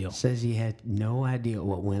a big deal? Says he had no idea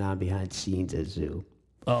what went on behind the scenes at zoo.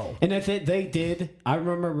 Oh, and if they did, I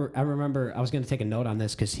remember. I was going to take a note on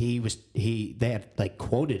this because they had like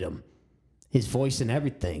quoted him, his voice and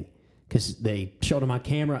everything. because they showed him on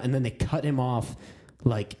camera and then they cut him off.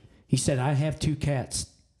 Like he said, I have 2 cats,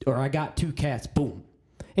 or I got 2 cats. Boom.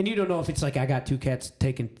 And you don't know if it's like I got 2 cats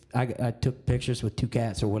I took pictures with 2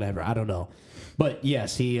 cats or whatever. I don't know. But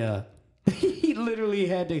yes, he he literally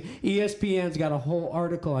had to. ESPN's got a whole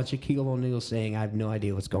article on Shaquille O'Neal saying, I have no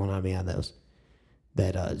idea what's going on behind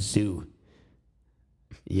that zoo.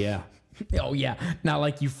 Yeah. Oh, yeah. Not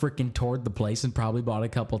like you freaking toured the place and probably bought a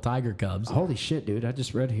couple tiger cubs. Holy shit, dude. I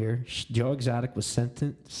just read here. Joe Exotic was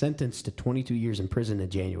sentenced to 22 years in prison in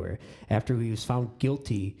January after he was found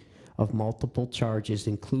guilty of multiple charges,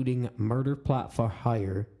 including murder plot for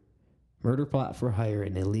hire,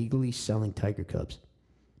 and illegally selling tiger cubs.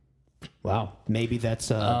 Wow. Maybe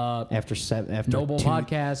that's after Noble two,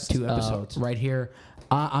 Podcast 2 episodes. right here.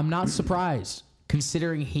 I'm not surprised,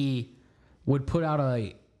 considering he would put out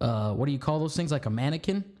a what do you call those things, like a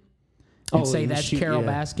mannequin, and say that's Carol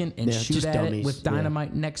Baskin, and shoot at it with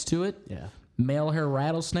dynamite next to it. Yeah. Male hair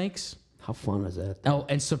rattlesnakes. How fun is that? Oh,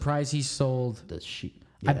 and surprise, he sold The sheep.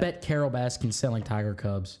 I bet Carol Baskin's selling tiger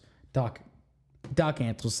cubs. Doc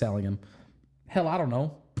Antle's selling them. Hell, I don't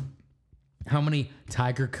know. How many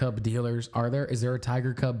tiger cub dealers are there? Is there a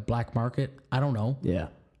tiger cub black market? I don't know. Yeah.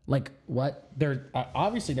 Like what? They're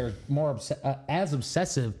obviously they're more as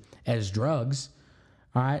obsessive as drugs.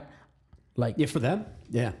 All right. Like Yeah, for them.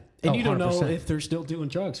 Yeah. And you don't 100%. know if they're still doing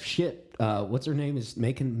drugs. Shit. What's her name is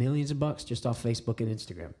making millions of bucks just off Facebook and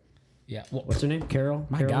Instagram. yeah. Well, What's her name? Carol?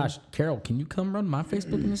 my gosh, Carol, can you come run my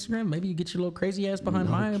Facebook and Instagram? Maybe you get your little crazy ass behind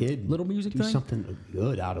my little music Do thing. something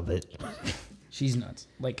good out of it. She's nuts.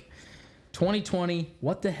 Like 2020,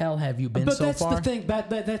 what the hell have you been But so that's far? the thing.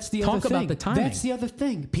 That's the Talk other thing. about the timing. That's the other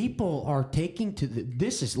thing. People are taking to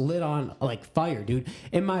this is lit on like fire, dude.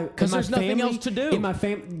 Because there's nothing else to do. In my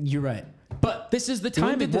family, you're right. But This is the when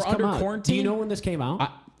timing. did We're this under come out? quarantine. Do you know when this came out?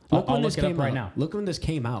 I'll when look this it up came right out. now. Look when this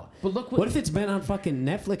came out. But look what if it's been on fucking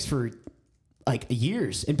Netflix for like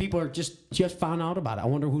years and people are just found out about it? I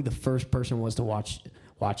wonder who the first person was to watch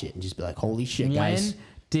it and just be like, holy shit, guys. When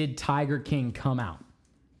did Tiger King come out?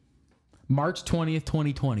 March 20th,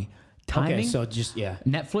 2020. Timing? Okay, so just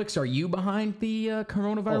Netflix, are you behind the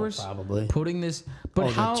coronavirus? Oh, probably. Putting this,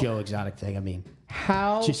 but the Joe Exotic thing. I mean,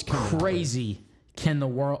 how just coming out crazy can the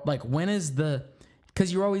world, like when is the,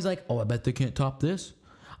 because you're always like, oh, I bet they can't top this.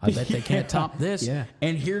 I bet they can't top this. Yeah.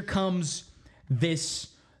 And here comes this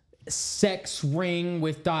sex ring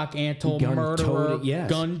with Doc Antle, murderer,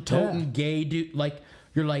 gun-toting gay dude. Like,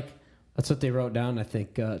 you're like. That's what they wrote down, I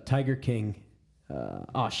think. Tiger King.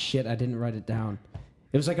 Oh, shit, I didn't write it down.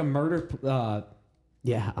 It was like a murder, a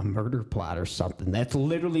murder plot or something. That's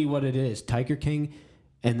literally what it is. Tiger King,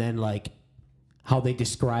 and then like how they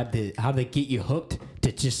describe how they get you hooked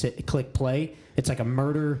to just click play. It's like a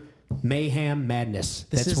murder, mayhem, madness.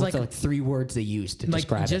 This That's is what like- the 3 words they use to Like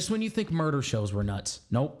describe just it. when you think murder shows were nuts,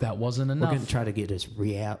 nope, that wasn't enough. We're going to try to get as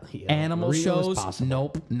real Animal as shows, possible.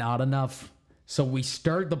 nope, not enough. So we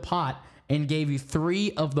stirred the pot and gave you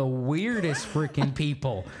 3 of the weirdest freaking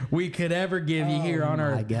people we could ever give you here on my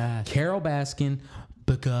Earth. gosh. Carol Baskin,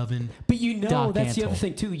 McGovern, But you know, Doc that's the other Antle.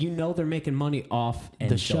 thing too. You know they're making money off and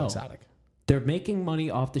the Joe show. Exotic. They're making money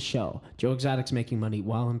off the show. Joe Exotic's making money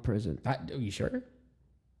while in prison. Are you sure?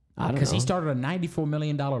 I don't know. Because he started a $94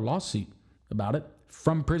 million lawsuit about it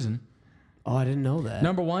from prison. Oh, I didn't know that.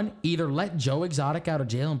 Number one, either let Joe Exotic out of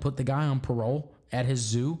jail and put the guy on parole at his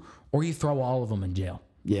zoo, or you throw all of them in jail.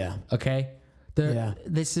 Yeah. Okay?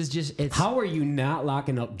 This is just, it's. How are you not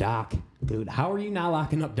locking up Doc, dude? How are you not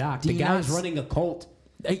locking up Doc? The you guy's not- running a cult.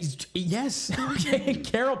 Yes. Okay.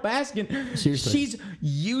 Carol Baskin. Seriously. She's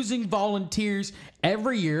using volunteers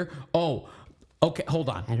every year. Oh, okay. Hold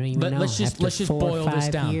on. I don't even know. Let's just boil this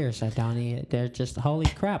down. Years, I don't even. They're just holy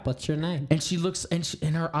crap. What's your name? And she looks, and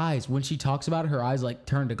in her eyes, when she talks about it, her eyes like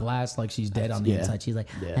turn to glass, like she's dead on the inside. She's like,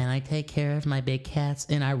 and I take care of my big cats,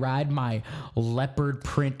 and I ride my leopard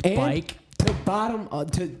print bike. To bottom,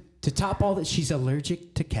 to top all that, she's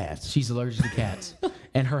allergic to cats. She's allergic to cats.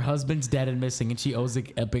 And her husband's dead and missing, and she owns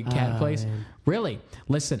a big cat place. Man. Really?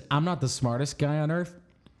 Listen, I'm not the smartest guy on earth.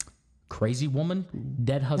 Crazy woman,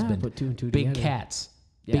 dead husband. put 2 and 2 big together. cats.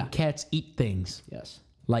 Yeah. Big cats eat things. Yes.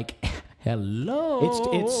 Like,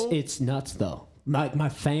 hello. It's nuts though. My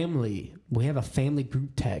family, we have a family group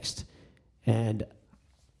text, and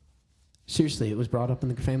seriously, it was brought up in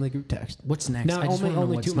the family group text. What's next? Now, I just wanna know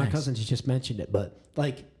only what's 2 of my next. cousins just mentioned it, but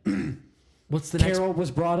like What's the next? Carol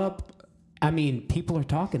was brought up. I mean, people are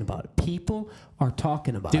talking about it. People are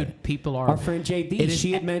talking about Dude, it. people are. Our friend JB, It is-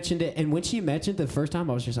 she had mentioned it, and when she mentioned it the first time,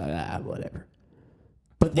 I was just like, whatever.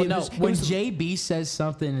 But Well, it no, was- it when was- JB says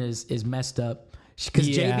something is messed up, because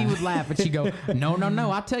Yeah. JB would laugh and she'd go, no,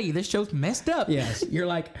 I'll tell you, this show's messed up. Yes. You're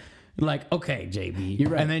like, Like, okay, JB. You're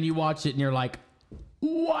right. And then you watch it and you're like,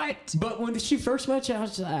 what? But when she first mentioned it, I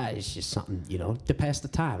was like, it's just something, to pass the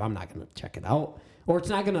time. I'm not going to check it out. Or it's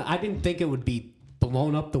not going to, I didn't think it would be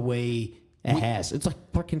blown up the way it has. It's like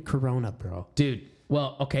fucking Corona, bro. Dude,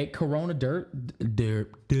 well, okay, Corona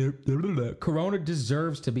Corona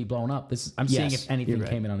deserves to be blown up. I'm seeing if anything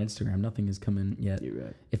came in on Instagram. Nothing has come in yet. You're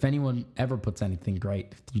right. If anyone ever puts anything,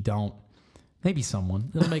 great. If you don't, maybe someone.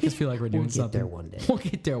 It'll make us feel like we're doing something. We'll get there one day. We'll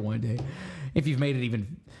get there one day. If you've made it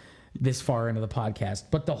even this far into the podcast.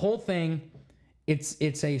 But the whole thing, it's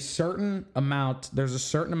a certain amount, there's a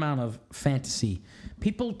certain amount of fantasy.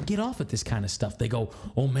 People get off at this kind of stuff. They go,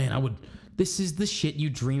 oh man, this is the shit you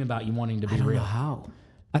dream about you wanting to be I don't real. know how.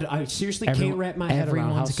 I seriously can't wrap my head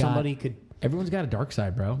around how somebody could. Everyone's got a dark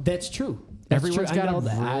side, bro. That's true.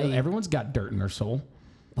 Everyone's got dirt in their soul.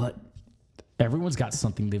 But everyone's got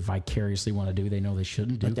something they vicariously want to do. They know they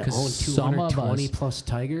shouldn't do. Like own 220 plus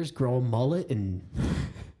tigers, grow a mullet, and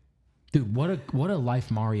dude, what a life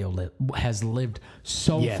Mario has lived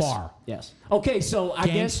so far. Yes. Okay, so I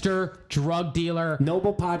guess gangster, drug dealer.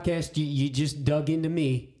 Noble podcast. You just dug into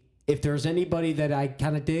me. If there's anybody that I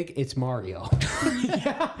kind of dig, it's Mario.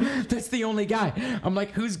 Yeah, that's the only guy. I'm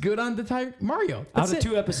like, who's good on the tiger? Mario. Out of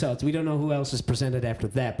 2 episodes, we don't know who else is presented after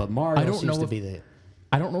that, but Mario seems to be the.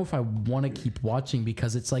 I don't know if I want to keep watching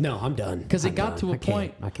because it's like... No, I'm done. Because it got to a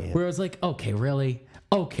point where it was like, okay, really?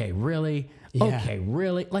 Okay, really? Yeah. Okay,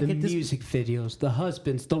 really? Like the music videos, the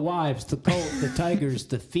husbands, the wives, the cult, the tigers,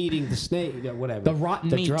 the feeding, the snake, whatever. The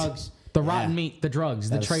rotten meat. The drugs. The rotten meat, the drugs,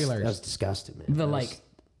 the trailers. That's disgusting, man.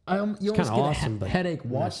 You almost get a headache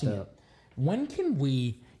watching it. When can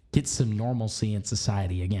we get some normalcy in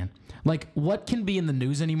society again? Like, what can be in the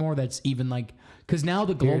news anymore that's even like... Because now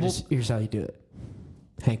the global... Here's how you do it.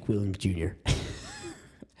 Hank Williams Jr.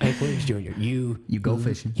 Hank Williams Jr. You go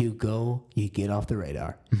fishing. You get off the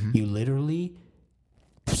radar. Mm-hmm. You literally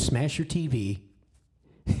smash your TV.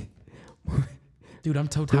 Dude,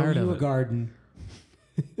 I'm so tired of it. Grow you a garden.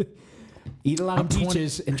 Eat a lot of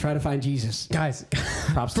peaches and try to find Jesus. Guys,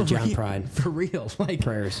 props to John Prine. For real. Like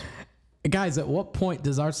prayers. Guys, at what point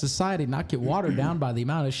does our society not get watered down by the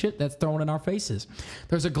amount of shit that's thrown in our faces?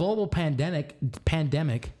 There's a global pandemic,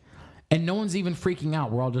 and no one's even freaking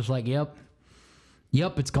out. We're all just like, yep,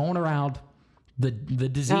 it's going around. The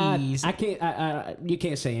disease. You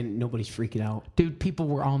can't say nobody's freaking out. Dude, people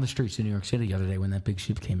were on the streets in New York City the other day when that big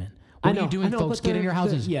ship came in. What are you doing, folks? Get in your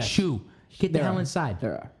houses. Shoo. Get the hell inside.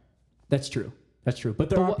 There are. That's true. But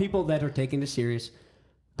there are people that are taking this serious.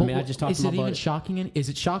 I mean, I just talked about it. Is it even shocking? Is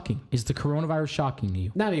it shocking? Is the coronavirus shocking to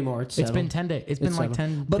you? Not anymore. It's been 10 days. It's been like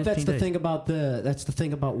 10, But 15 that's the days. thing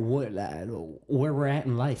about where we're at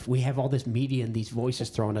in life. We have all this media and these voices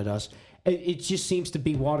thrown at us. It just seems to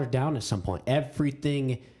be watered down at some point.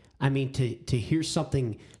 Everything. I mean, to hear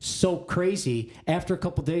something so crazy after a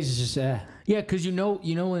couple of days is just yeah, because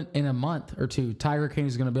in a month or two, Tiger King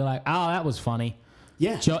is going to be like, oh, that was funny.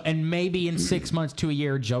 Yeah. And maybe in 6 months to a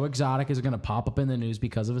year, Joe Exotic is going to pop up in the news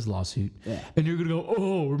because of his lawsuit. Yeah. And you're going to go,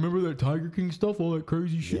 oh, remember that Tiger King stuff, all that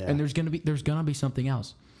crazy shit. Yeah. And there's going to be something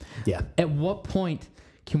else. Yeah. At what point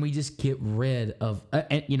can we just get rid of?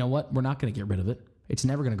 And you know what? We're not going to get rid of it. It's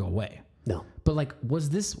never going to go away. No. But like, was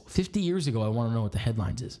this 50 years ago? I want to know what the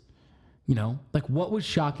headlines is. Like what was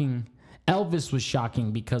shocking? Elvis was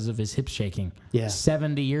shocking because of his hip shaking. Yeah.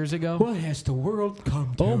 70 years ago. What has the world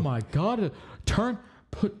come to? Oh my God! Turn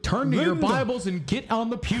to your Bibles and get on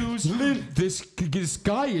the pews. This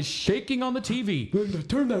guy is shaking on the TV. Linda,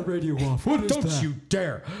 turn that radio off. What is that? Don't you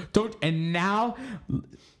dare! Don't. And now,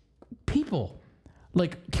 people,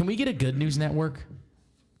 like, can we get a good news network?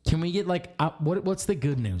 Can we get like what's the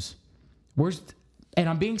good news? And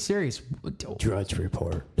I'm being serious. Drudge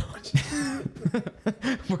Report.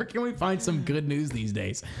 Where can we find some good news these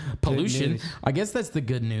days? Pollution. I guess that's the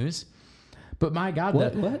good news. But my God,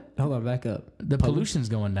 what? Hold on, back up. The pollution's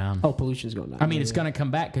going down. Oh, pollution's going down. I mean, it's going to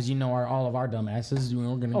come back because all of our dumbasses. We're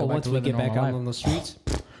going to go back to living once we get back out on the streets.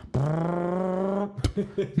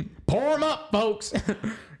 Pour them up, folks.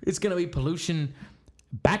 It's going to be pollution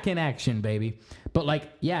back in action, baby. But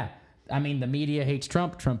I mean, the media hates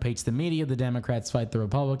Trump. Trump hates the media. The Democrats fight the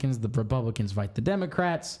Republicans. The Republicans fight the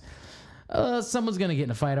Democrats. Someone's going to get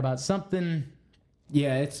in a fight about something.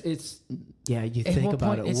 Yeah, you think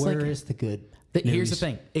about it. Where is the good news? Here's the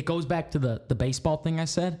thing. It goes back to the baseball thing I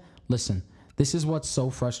said. Listen, this is what's so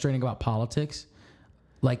frustrating about politics.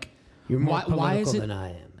 Like, you're more political than I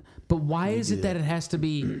am. But why is it that it has to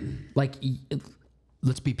be, like,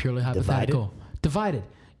 let's be purely hypothetical. Divided.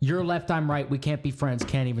 You're left, I'm right. We can't be friends.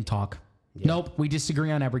 Can't even talk. Yeah. Nope. We disagree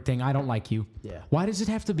on everything. I don't like you. Yeah. Why does it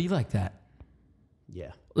have to be like that?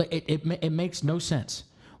 Yeah. Like it makes no sense.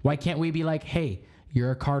 Why can't we be like, hey,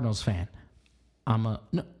 you're a Cardinals fan. I'm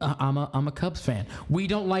a Cubs fan. We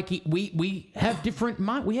don't like we have a different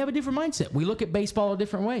mindset. We look at baseball a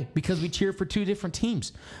different way because we cheer for two different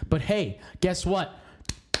teams. But hey, guess what?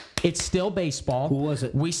 It's still baseball. Who was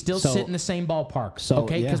it? We still sit in the same ballpark,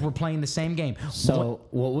 okay? Because we're playing the same game. So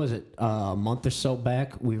what was it? A month or so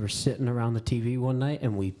back, we were sitting around the TV one night,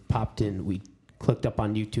 and we popped in. We clicked up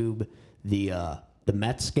on YouTube the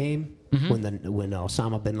Mets game when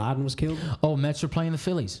Osama bin Laden was killed. Oh, Mets are playing the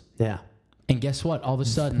Phillies. Yeah. And guess what? All of a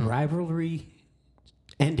sudden, rivalry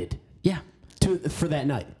ended. Yeah. For that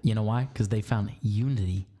night. You know why? Because they found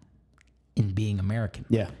unity in being American.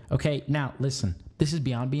 Yeah. Okay, now listen. This is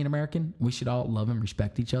beyond being American. We should all love and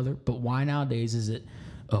respect each other. But why nowadays is it,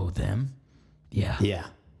 them? Yeah. Yeah.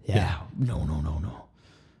 No.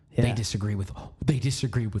 Yeah. They disagree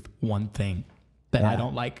with one thing that I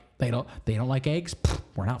don't like. They don't like eggs. Pfft,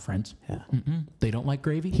 we're not friends. Yeah. They don't like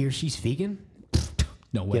gravy. He or she's vegan?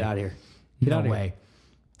 No way. Get out of here. No way.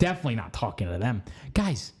 Definitely not talking to them.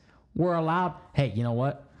 Guys, we're allowed. Hey, you know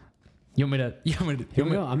what? You want me to Here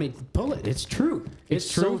we go. I mean, pull it. It's true.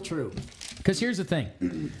 It's true. So true. Because here's the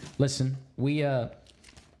thing. Listen, we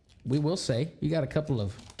will say you got a couple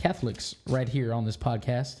of Catholics right here on this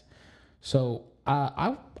podcast. So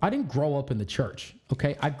I didn't grow up in the church.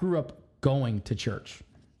 Okay, I grew up going to church.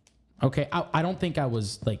 Okay, I don't think I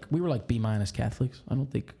was we were B- Catholics. I'm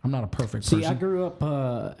not a perfect person. See, I grew up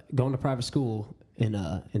going to private school in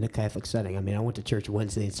a Catholic setting. I mean, I went to church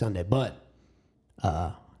Wednesday and Sunday, but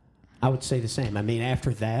I would say the same. I mean,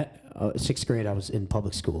 after that, 6th grade, I was in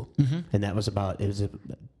public school, and that was about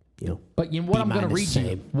But you know what I'm going to read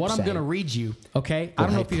you. I'm going to read you. Okay, I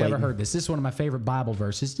don't know if you've ever heard this. This is one of my favorite Bible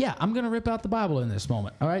verses. Yeah, I'm going to rip out the Bible in this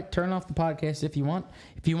moment. All right, turn off the podcast if you want.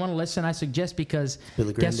 If you want to listen, I suggest because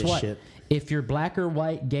guess what? Shit. If you're black or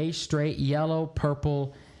white, gay, straight, yellow,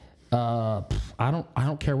 purple, I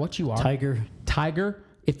don't care what you are. Tiger.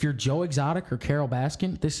 If you're Joe Exotic or Carol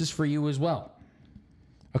Baskin, this is for you as well.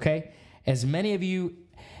 Okay, as many of you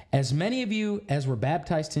as were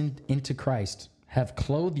baptized into Christ have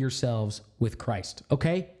clothed yourselves with Christ.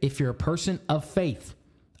 Okay, if you're a person of faith,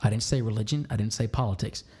 I didn't say religion, I didn't say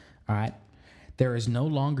politics. All right, there is no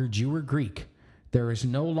longer Jew or Greek. There is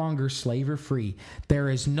no longer slave or free. There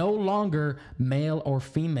is no longer male or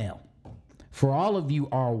female. For all of you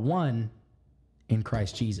are one in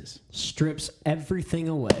Christ Jesus. Strips everything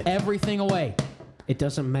away. Everything away. It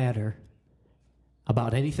doesn't matter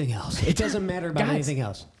about anything else. It doesn't matter about anything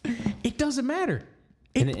else. It doesn't matter.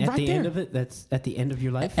 And at the end of it, that's at the end of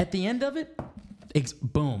your life. At the end of it,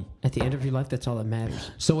 boom. At the end of your life, that's all that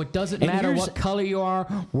matters. So it doesn't matter what color you are,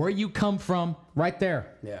 where you come from, right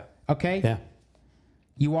there. Yeah. Okay? Yeah.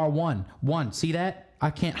 You are one. One. See that? I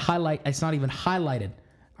can't highlight. It's not even highlighted.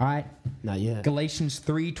 All right? Not yet. Galatians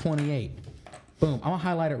 3:28. Boom. I'm going to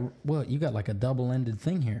highlight it. Well, you got a double-ended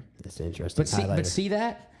thing here. That's interesting. But see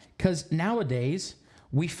that? Because nowadays,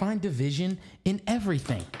 we find division in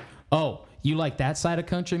everything. Oh, you like that side of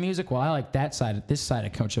country music? Well, I like this side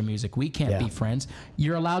of country music. We can't be friends.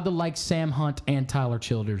 You're allowed to like Sam Hunt and Tyler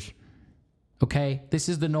Childers. Okay? This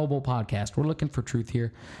is the Noble Podcast. We're looking for truth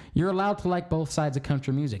here. You're allowed to like both sides of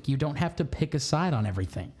country music. You don't have to pick a side on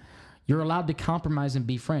everything. You're allowed to compromise and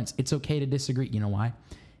be friends. It's okay to disagree. You know why?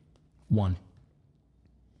 One.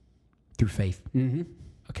 Through faith. Mm-hmm.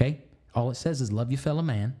 Okay? All it says is love your fellow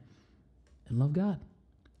man and love God.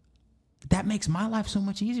 That makes my life so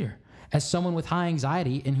much easier. As someone with high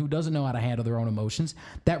anxiety and who doesn't know how to handle their own emotions,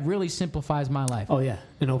 that really simplifies my life. Oh yeah,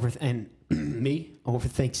 and me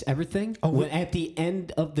overthinks everything. At the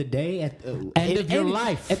end of the day, at the end of your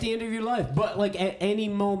life. But at any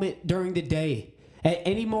moment during the day,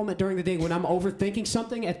 when I'm overthinking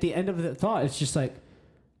something, at the end of the thought, it's just oh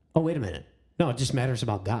wait a minute, no, it just matters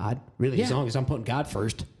about God, really, as long as I'm putting God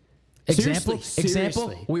first. Example,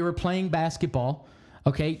 Seriously. We were playing basketball.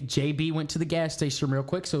 Okay, JB went to the gas station real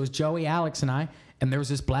quick, so it was Joey, Alex, and I, and there was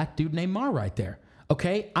this black dude named Mar right there.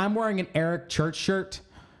 Okay, I'm wearing an Eric Church shirt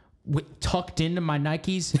tucked into my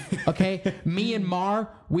Nikes. Okay, me and Mar,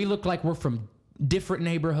 we look like we're from different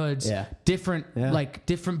neighborhoods, different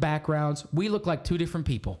backgrounds. We look like two different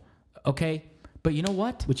people. Okay, but you know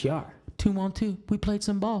what? Which you are. 2-on-2. We played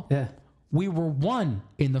some ball. Yeah. We were one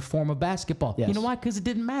in the form of basketball. Yes. You know why? Because it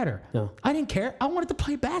didn't matter. No. I didn't care. I wanted to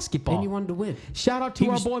play basketball. And you wanted to win. Shout out to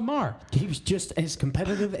our boy Mar. He was just as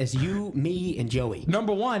competitive as you, me, and Joey.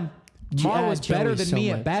 Number one, Mar was better than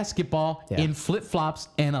me at basketball in flip-flops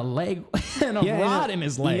and a leg and a rod in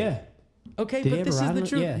his leg. Yeah. Okay, but this is the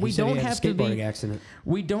truth. Yeah, we don't have to be accident.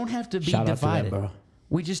 We don't have to be Shout divided. out to that, bro.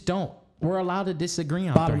 We just don't. We're allowed to disagree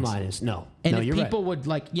on Bottom things. line is no. And no, if you're people right.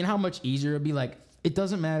 would you know how much easier it'd be It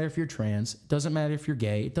doesn't matter if you're trans. It doesn't matter if you're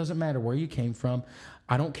gay. It doesn't matter where you came from.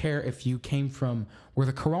 I don't care if you came from where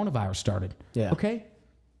the coronavirus started. Yeah. Okay?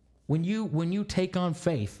 When you take on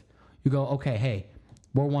faith, you go, okay, hey,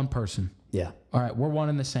 we're one person. Yeah. All right, we're one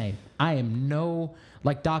and the same. I am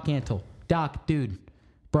like Doc Antle. Doc, dude,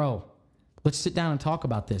 bro, let's sit down and talk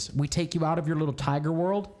about this. We take you out of your little tiger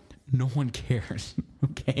world. No one cares.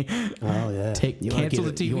 Okay? Oh, yeah. Cancel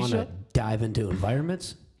the TV you show? want to dive into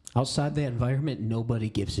environments? Outside that environment, nobody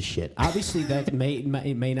gives a shit. Obviously, that may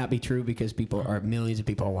not be true because millions of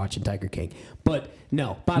people are watching Tiger King. But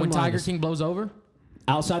no, when Tiger King blows over?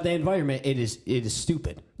 Outside the environment, it is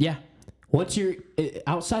stupid. Yeah. Once you're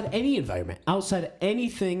outside any environment, outside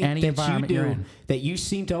anything that you do that you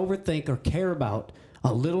seem to overthink or care about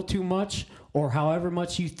a little too much, or however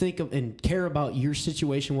much you think of and care about your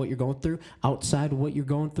situation, what you're going through, outside of what you're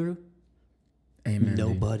going through, amen,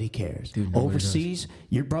 nobody cares. Dude, overseas,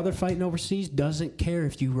 your brother fighting overseas doesn't care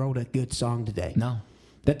if you wrote a good song today. No.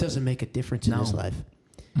 That doesn't make a difference in his life.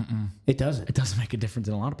 Mm-mm. It doesn't. It doesn't make a difference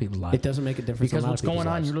in a lot of people's lives. It doesn't make a difference because in a lot what's of people's going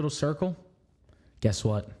on in lives. your little circle, guess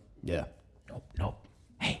what? Yeah. Nope.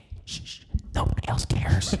 Hey, shh. Nobody else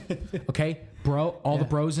cares. Okay, bro, all the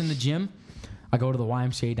bros in the gym. I go to the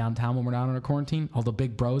YMCA downtown when we're down under quarantine. All the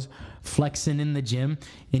big bros flexing in the gym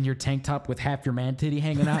in your tank top with half your man titty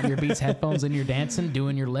hanging out, your Beats headphones, and you're dancing,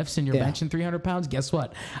 doing your lifts, and you're benching 300 pounds. Guess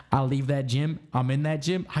what? I leave that gym. I'm in that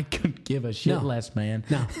gym. I couldn't give a shit less, man.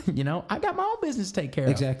 No. You know, I got my own business to take care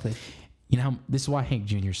of. Exactly. You know, this is why Hank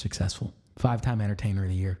Jr. is successful. 5-time entertainer of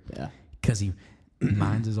the year. Yeah. Because he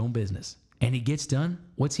minds his own business. And he gets done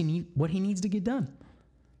what he needs to get done.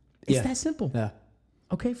 It's that simple. Yeah.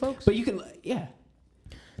 Okay, folks? But you can,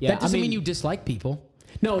 That doesn't mean you dislike people.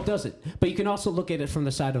 No, it doesn't. But you can also look at it from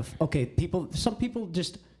the side of, okay, some people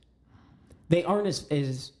just, they aren't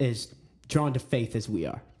as drawn to faith as we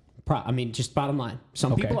are. Just bottom line.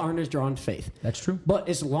 Some people aren't as drawn to faith. That's true. But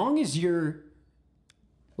as long as you're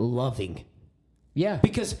loving. Yeah.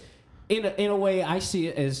 Because in a way, I see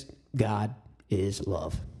it as God is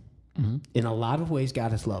love. Mm-hmm. In a lot of ways,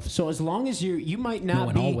 God is love. So as long as you might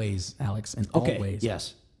not in all ways, Alex, in all ways.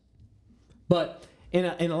 Yes. But in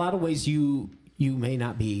a lot of ways, you may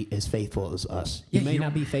not be as faithful as us. You may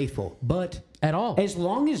not be faithful, but at all. As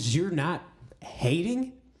long as you're not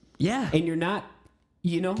hating, and you're not,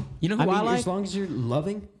 you know who I like. As long as you're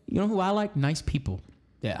loving, you know who I like? Nice people.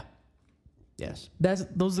 Yeah. Yes. Those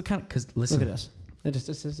are the kind of, because listen, look at us.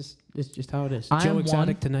 It's just how it is. I Joe am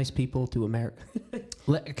Exotic to nice people to America.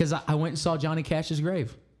 Because I went and saw Johnny Cash's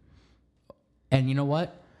grave, and you know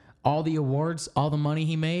what? All the awards, all the money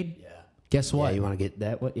he made. Yeah. Guess what? Yeah, you want to get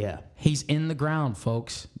that? What? Yeah. He's in the ground,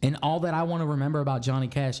 folks. And all that I want to remember about Johnny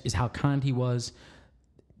Cash is how kind he was,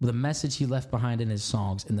 the message he left behind in his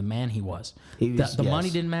songs, and the man he was. The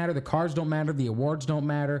money didn't matter. The cars don't matter. The awards don't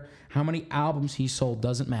matter. How many albums he sold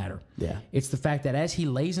doesn't matter. Yeah. It's the fact that as he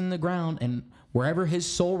lays in the ground and wherever his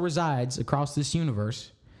soul resides across this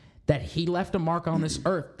universe, that he left a mark on this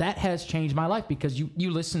earth. That has changed my life, because you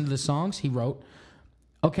listen to the songs he wrote.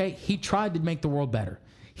 Okay, he tried to make the world better.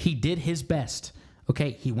 He did his best.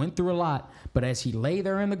 Okay, he went through a lot, but as he lay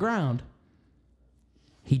there in the ground,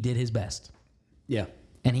 he did his best. Yeah.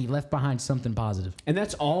 And he left behind something positive. And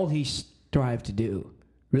that's all he strived to do.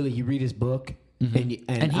 Really, you read his book, and he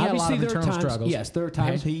had a lot of internal struggles. Yes, there are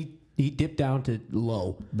times he dipped down to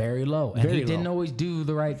low. Very low. And he didn't always do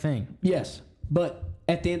the right thing. Yes, but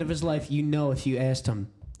at the end of his life, if you asked him,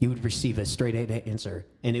 you would receive a straight answer,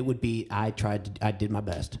 and it would be, I did my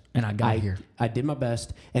best. And I got here. I did my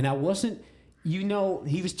best. And I wasn't,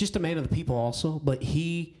 he was just a man of the people also, but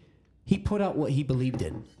he put out what he believed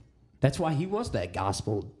in. That's why he was that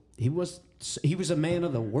gospel. He was a man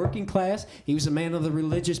of the working class. He was a man of the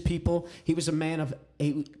religious people. He was a man of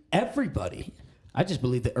everybody. I just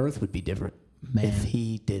believe the earth would be different if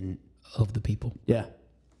he didn't. Of the people. Yeah.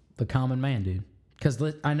 The common man, dude. Because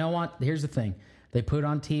I know here's the thing. They put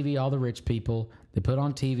on TV all the rich people. They put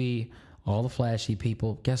on TV all the flashy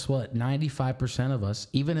people. Guess what? 95% of us,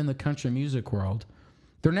 even in the country music world,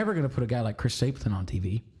 they're never going to put a guy like Chris Stapleton on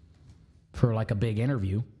TV for like a big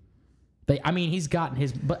interview. He's gotten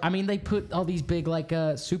his, but they put all these big like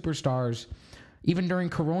superstars, even during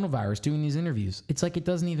coronavirus, doing these interviews. It's like it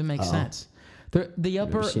doesn't even make sense. The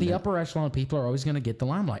upper echelon of people are always going to get the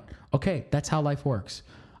limelight. Okay, that's how life works.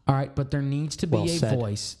 All right, but there needs to be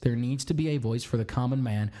voice. There needs to be a voice for the common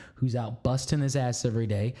man who's out busting his ass every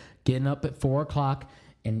day, getting up at 4:00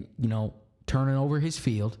 and turning over his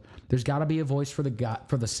field. There's got to be a voice for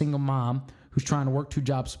the single mom who's trying to work 2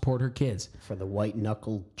 jobs to support her kids. For the white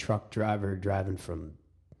knuckle truck driver driving from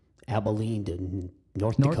Abilene to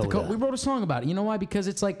North Dakota. We wrote a song about it. You know why? Because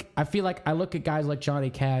it's like, I feel like I look at guys like Johnny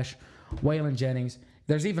Cash, Waylon Jennings.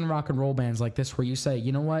 There's even rock and roll bands like this where you say,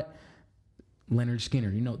 you know what? Leonard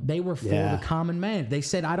Skinner, they were for the common man. They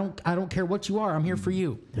said, I don't care what you are. I'm here for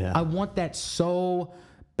you. Yeah. I want that so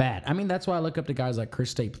bad. I mean, that's why I look up to guys like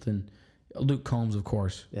Chris Stapleton, Luke Combs, of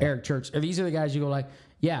course, Eric Church. These are the guys you go like,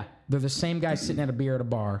 yeah, they're the same guys sitting at a beer at a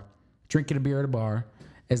bar, drinking a beer at a bar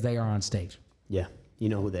as they are on stage. Yeah. You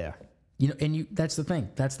know who they are. That's the thing.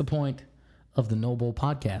 That's the point of the No Bull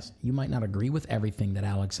podcast. You might not agree with everything that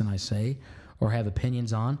Alex and I say or have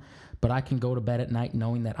opinions on, but I can go to bed at night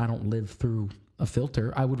knowing that I don't live through a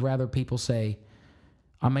filter. I would rather people say,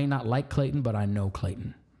 I may not like Clayton, but I know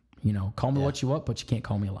Clayton. Call me what you want, but you can't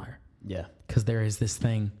call me a liar. Yeah. Because there is this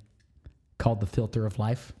thing called the filter of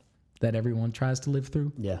life that everyone tries to live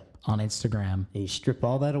through. Yeah. On Instagram. And you strip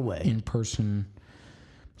all that away. In person.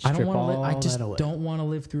 I just don't want to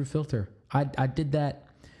live through a filter. I did that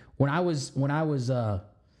when I was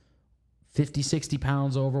 50, 60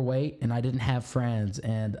 pounds overweight and I didn't have friends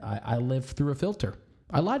and I lived through a filter.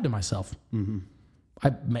 I lied to myself. Mm-hmm.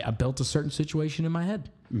 I built a certain situation in my head,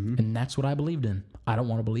 and that's what I believed in. I don't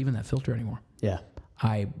want to believe in that filter anymore. Yeah.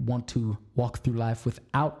 I want to walk through life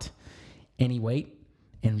without any weight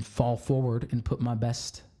and fall forward and put my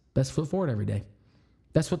best foot forward every day.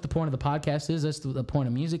 That's what the point of the podcast is. That's what the point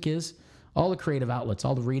of music is. All the creative outlets,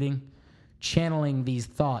 all the reading, channeling these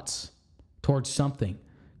thoughts towards something.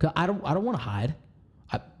 'Cause I don't want to hide.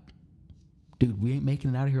 Dude, we ain't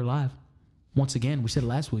making it out of here alive. Once again, we said it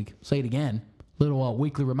last week. Say it again. Little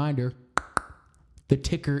weekly reminder. The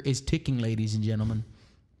ticker is ticking, ladies and gentlemen.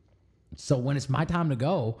 So when it's my time to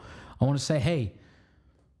go, I want to say, hey,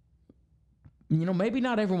 maybe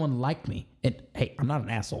not everyone liked me. And hey, I'm not an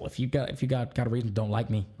asshole. If you got a reason to don't like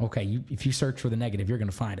me, okay. If you search for the negative, you're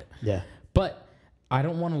gonna find it. Yeah. But I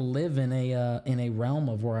don't want to live in a realm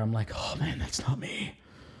of where I'm like, oh man, that's not me.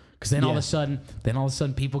 Because then all of a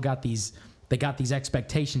sudden, people got these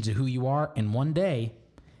expectations of who you are, and one day,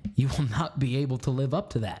 you will not be able to live up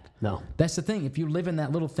to that. No. That's the thing. If you live in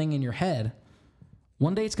that little thing in your head,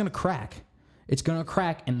 one day it's gonna crack. It's gonna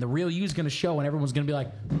crack, and the real you is gonna show, and everyone's gonna be like,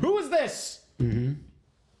 who is this? Mm-hmm.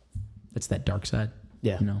 It's that dark side.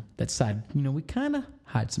 Yeah. That side, we kind of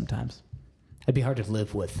hide sometimes. It'd be hard to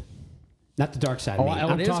live with. Not the dark side.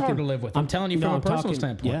 It is hard to live with. I'm telling you from a personal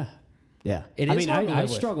standpoint. Yeah. Yeah. It is hard to live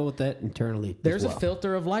with. I struggle with that internally. There's a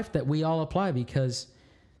filter of life that we all apply because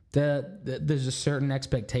there's a certain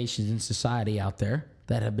expectations in society out there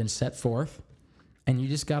that have been set forth, and you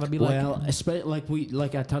just got to be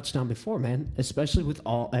like I touched on before, man. Especially with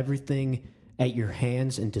everything at your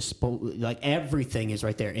hands and everything is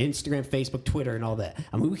right there. Instagram, Facebook, Twitter, and all that.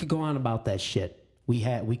 I mean, we could go on about that shit. We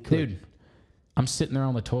could. Dude, I'm sitting there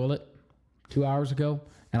on the toilet 2 hours ago,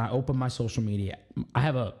 and I open my social media. I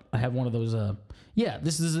have one of those.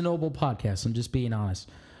 This is a No Bull podcast. I'm just being honest.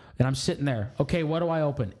 And I'm sitting there. Okay, what do I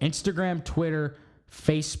open? Instagram, Twitter,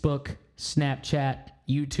 Facebook, Snapchat,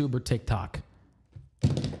 YouTube, or TikTok.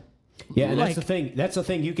 Yeah, and that's the thing. That's the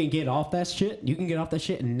thing. You can get off that shit. You can get off that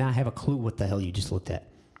shit and not have a clue what the hell you just looked at.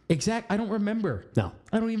 I don't remember. No.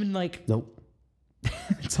 I don't even Nope.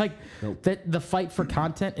 It's like the fight for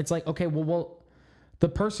content. It's like, okay, well, the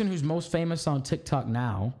person who's most famous on TikTok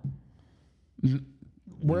now,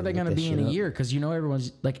 where are they going to be in a year? Because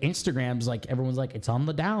everyone's like, Instagram's like, everyone's like, it's on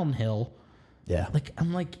the downhill. Yeah. Like,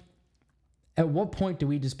 I'm like, at what point do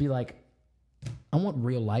we just be like, I want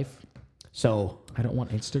real life. So I don't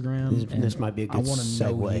want Instagram. This might be a good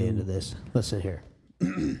segue into this. Listen here.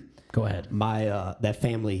 Go ahead. My that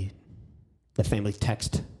family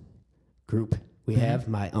text group we have.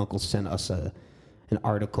 My uncle sent us an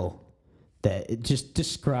article that it just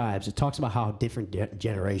describes. It talks about how different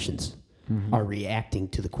generations are reacting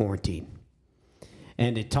to the quarantine,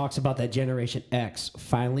 and it talks about that Generation X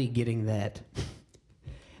finally getting that.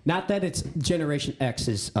 Not that it's Generation X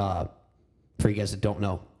is. For you guys that don't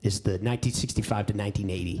know, is the 1965 to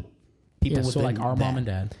 1980. People so like our mom and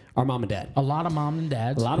dad. Our mom and dad. A lot of mom and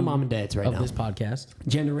dads. A lot of mom and dads right now. Of this podcast.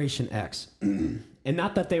 Generation X. And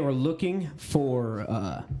not that they were looking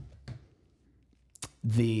for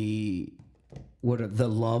the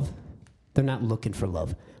love. They're not looking for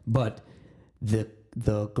love. But the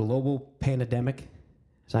global pandemic,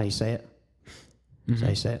 is that how you say it? Is that how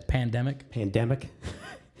you say it? Pandemic.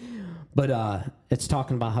 But it's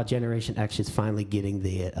talking about how Generation X is finally getting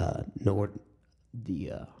the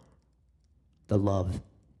love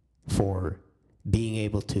for being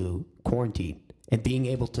able to quarantine and being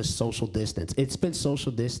able to social distance. It's been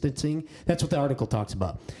social distancing. That's what the article talks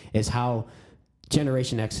about, is how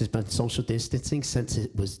Generation X has been social distancing since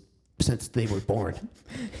it was since they were born.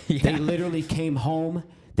 Yeah. They literally came home,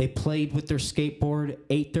 they played with their skateboard,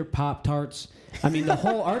 ate their Pop-Tarts. I mean, the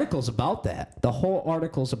whole article's about that.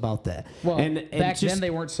 Well, and back then they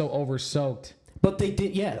weren't so over-soaked. But they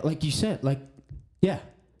did, yeah, like you said,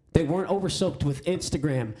 they weren't over-soaked with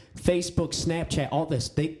Instagram, Facebook, Snapchat, all this.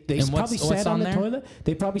 They probably sat on the toilet.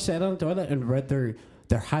 They probably sat on the toilet and read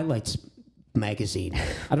their highlights magazine.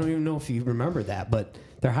 I don't even know if you remember that, but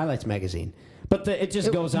their highlights magazine. But it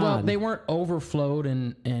just goes on. Well, they weren't overflowed,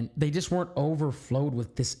 and they just weren't overflowed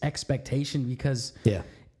with this expectation because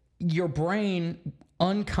your brain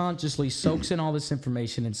unconsciously soaks in all this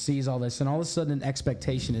information and sees all this, and all of a sudden an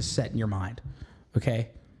expectation is set in your mind. Okay?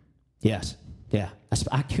 Yes. Yeah.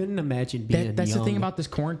 I couldn't imagine being young. That's the thing about this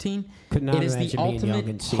quarantine. Could not it is imagine the being young ultimate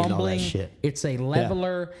and seeing all that humbling. shit. It's a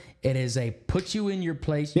leveler. It is a put you in your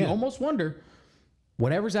place. You almost wonder,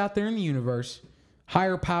 whatever's out there in the universe,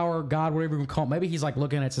 higher power, God, whatever you can call it. Maybe he's like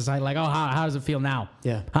looking at society like, oh, how does it feel now?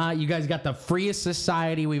 Yeah. You guys got the freest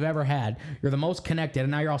society we've ever had. You're the most connected,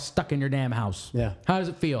 and now you're all stuck in your damn house. Yeah. How does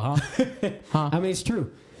it feel, huh? I mean, it's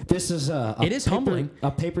true. This is it is humbling. A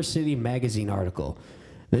Paper City magazine article.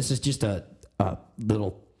 This is just a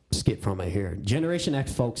little skit from it here. Generation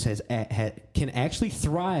X folks can actually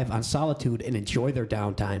thrive on solitude and enjoy their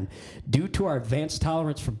downtime due to our advanced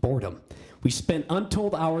tolerance for boredom. We spent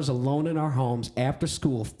untold hours alone in our homes after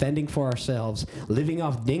school, fending for ourselves, living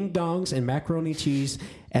off ding-dongs and macaroni and cheese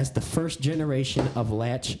as the first generation of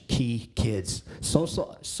latchkey kids.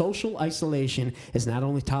 Social isolation is not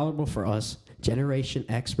only tolerable for us, Generation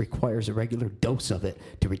X requires a regular dose of it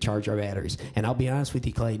to recharge our batteries. And I'll be honest with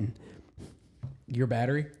you, Clayton. Your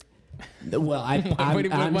battery? Well,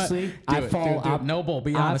 honestly, I fall. Noble,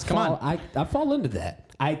 be honest. Come on. I fall into that.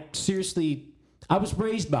 I was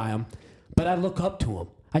raised by them, but I look up to them.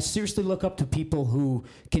 I seriously look up to people who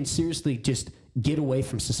can seriously just get away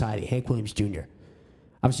from society. Hank Williams Jr.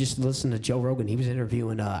 I was just listening to Joe Rogan. He was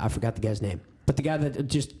interviewing, I forgot the guy's name, but the guy that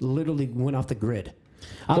just literally went off the grid.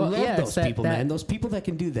 I love those people, man. Those people that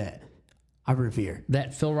can do that, I revere.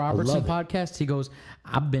 That Phil Robertson podcast, he goes,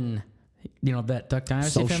 I've been... You know, that Duck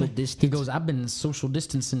Dynasty social family? Distance. He goes, I've been social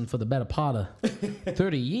distancing for the better part of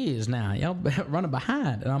 30 years now. Y'all running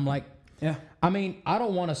behind. And I'm like, yeah. I mean, I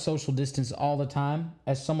don't want to social distance all the time.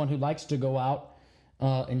 As someone who likes to go out,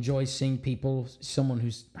 enjoys seeing people, someone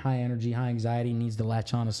who's high energy, high anxiety, needs to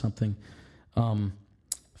latch on to something,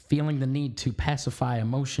 feeling the need to pacify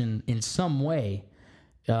emotion in some way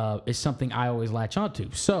is something I always latch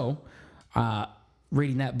onto. So,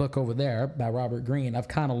 reading that book over there by Robert Greene, I've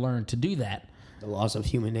kind of learned to do that. The Laws of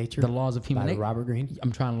Human Nature. The Laws of Human Nature. By Robert Greene.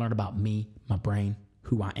 I'm trying to learn about me, my brain,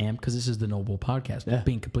 who I am, because this is the Noble podcast,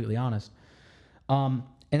 being completely honest. And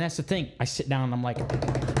that's the thing. I sit down and I'm like...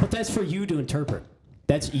 But that's for you to interpret.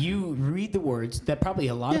 That's you read the words that probably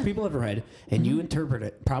a lot of people have read, and you interpret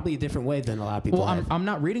it probably a different way than a lot of people have. I'm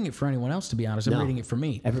not reading it for anyone else, to be honest. I'm reading it for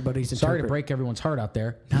me. Everybody's Sorry to break everyone's heart out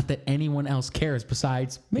there. Not that anyone else cares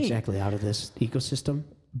besides me. Exactly, out of this ecosystem.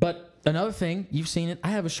 But another thing, you've seen it, I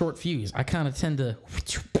have a short fuse. I kind of tend to,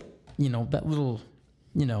 that little,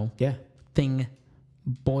 thing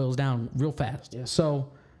boils down real fast. Yeah.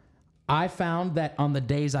 So I found that on the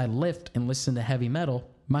days I lift and listen to heavy metal,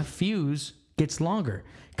 my fuse gets longer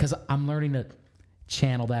because I'm learning to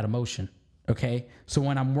channel that emotion. Okay. So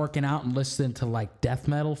when I'm working out and listening to like death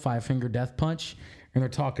metal, Five Finger Death Punch, and they're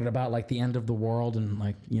talking about like the end of the world and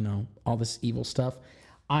like, all this evil stuff,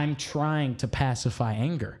 I'm trying to pacify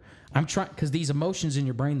anger. I'm trying, because these emotions in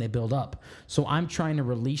your brain, they build up. So I'm trying to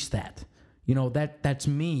release that. That's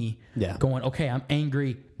me going, okay, I'm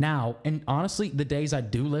angry now. And honestly, the days I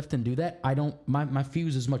do lift and do that, my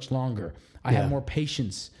fuse is much longer. I have more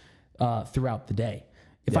patience throughout the day.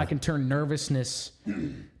 If I can turn nervousness,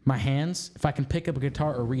 my hands, if I can pick up a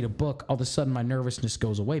guitar or read a book, all of a sudden my nervousness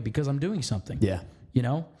goes away because I'm doing something. Yeah.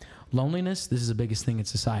 Loneliness, this is the biggest thing in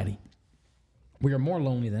society. We are more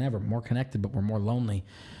lonely than ever, more connected, but we're more lonely.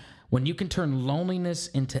 When you can turn loneliness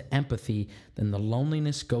into empathy, then the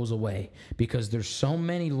loneliness goes away because there's so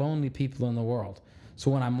many lonely people in the world. So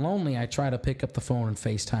when I'm lonely, I try to pick up the phone and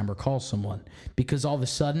FaceTime or call someone because all of a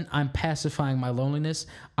sudden I'm pacifying my loneliness.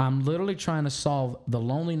 I'm literally trying to solve the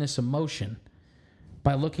loneliness emotion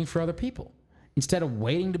by looking for other people. Instead of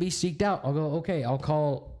waiting to be seeked out, I'll go, okay, I'll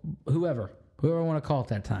call whoever I want to call at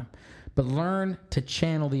that time. But learn to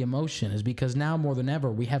channel the emotion is because now more than ever,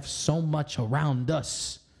 we have so much around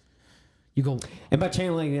us. You go, and by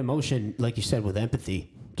channeling the emotion, like you said, with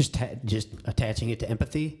empathy, just attaching it to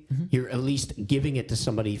empathy, you're at least giving it to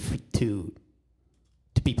somebody to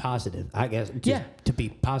be positive, I guess. To be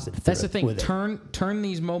positive. That's the thing. Turn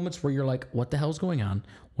these moments where you're like, what the hell's going on?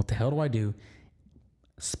 What the hell do I do?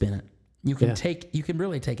 spin it. You can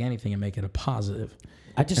really take anything and make it a positive.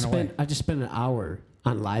 I just spent an hour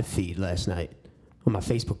on live feed last night on my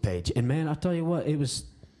Facebook page, and man, I'll tell you what, it was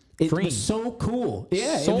so cool.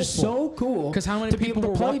 Yeah, it was so cool. Because how many people were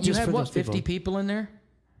watching? You had 50 people in there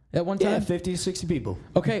at one time? Yeah, 50 to 60 people.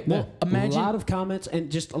 Okay, well, imagine a lot of comments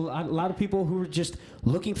and just a lot of people who were just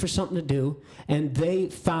looking for something to do, and they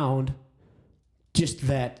found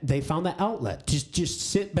that outlet. Just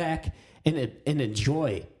sit back and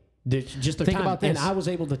enjoy. Just their Think time. about this. And I was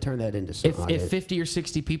able to turn that into something. If 50 or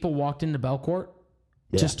 60 people walked into Belcourt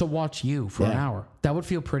just to watch you for an hour, that would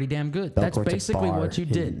feel pretty damn good. Belcourt's That's basically what you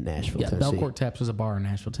did. In Nashville, Tennessee. Belcourt Taps was a bar in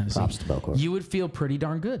Nashville, Tennessee. Props to Belcourt. You would feel pretty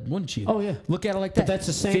darn good, wouldn't you? Oh, yeah. Look at it like that. But that's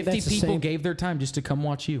the same. 50 people gave their time just to come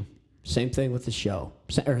watch you. Same thing with the show.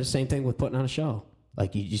 Or same thing with putting on a show.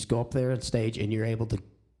 Like, you just go up there on stage and you're able to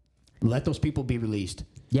let those people be released.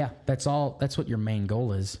 Yeah, that's all. That's what your main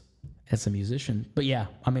goal is as a musician. But yeah,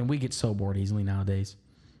 I mean, we get so bored easily nowadays.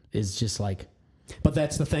 It's just like. But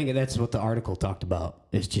that's the thing, and that's what the article talked about.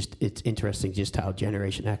 It's interesting just how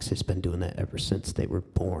Generation X has been doing that ever since they were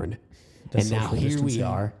born. And now here we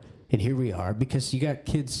are, because you got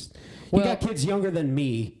kids. You got kids younger than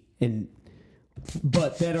me,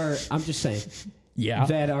 but that are. I'm just saying. Yeah.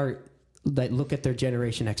 That look at their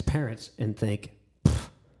Generation X parents and think,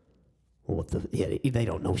 they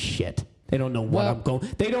don't know shit. They don't know what I'm going.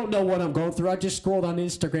 They don't know what I'm going through. I just scrolled on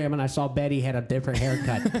Instagram and I saw Betty had a different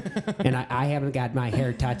haircut, and I haven't got my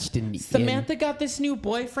hair touched in. Samantha got this new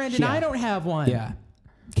boyfriend, and I don't have one. Yeah.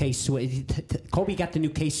 Kobe got the new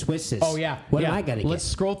K-Swisses. Oh yeah. What am I gonna get? Let's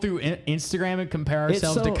scroll through Instagram and compare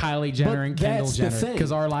ourselves to Kylie Jenner and Kendall Jenner,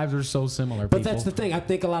 because our lives are so similar. But that's the thing. I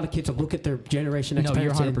think a lot of kids will look at their Generation X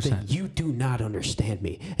parents and think, you do not understand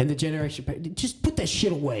me. And the Generation, just put that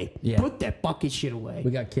shit away. Yeah. Put that bucket shit away.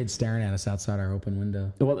 We got kids staring at us outside our open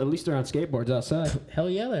window. Well, at least they're on skateboards outside. Hell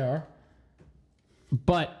yeah, they are.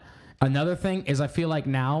 But another thing is, I feel like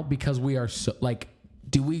now, because we are so like,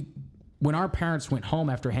 when our parents went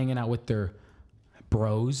home after hanging out with their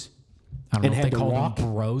bros, I don't know if they called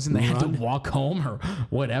them bros, and they had to walk home or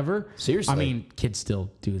whatever. Seriously. I mean, kids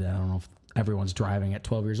still do that. I don't know if everyone's driving at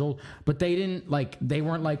 12 years old, but they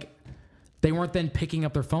weren't then picking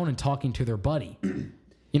up their phone and talking to their buddy.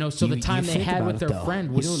 So the time they had with their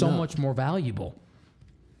friend was so much more valuable.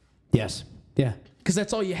 Yes. Yeah. Because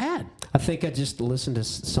that's all you had. I think I just listened to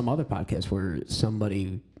some other podcast where some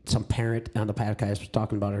parent on the podcast was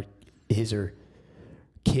talking about his or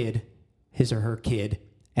her kid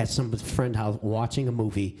at some friend house watching a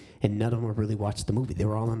movie, and none of them really watched the movie. They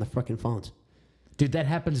were all on their fucking phones. Dude, that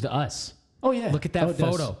happens to us. Oh yeah. Look at that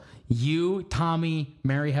photo. You, Tommy,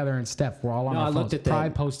 Mary, Heather, and Steph were all on our phones. Looked at probably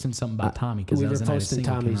posting something about Tommy, because we were posting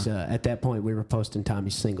Tommy's. At that point, we were posting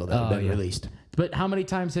Tommy's single that had been released. But how many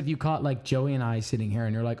times have you caught like Joey and I sitting here,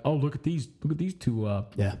 and you're like, "Oh, look at these two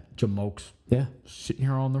jamokes, sitting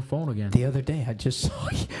here on their phone again." The other day, I just saw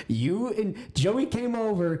you and Joey came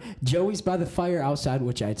over. Joey's by the fire outside,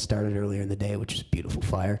 which I had started earlier in the day, which is a beautiful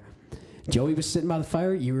fire. Joey was sitting by the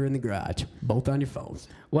fire. You were in the garage, both on your phones.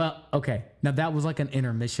 Well, okay. Now that was like an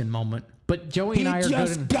intermission moment, but Joey and I are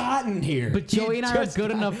just gotten here. But Joey and I are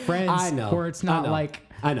good enough friends. I know. Where it's not like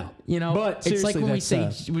I know. But it's like when we say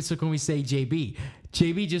JB.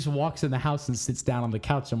 JB just walks in the house and sits down on the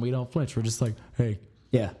couch, and we don't flinch. We're just like, hey.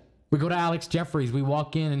 Yeah. We go to Alex Jeffries. We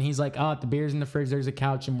walk in, and he's like, "Oh, the beer's in the fridge. There's a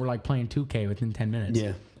couch," and we're like playing 2K within 10 minutes.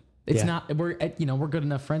 Yeah. It's not. We're good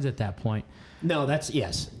enough friends at that point. No,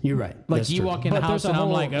 yes. You're right. Like that's you true. walk in the house, and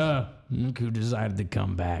I'm like, look who decided to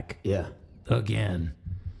come back. Yeah. Again.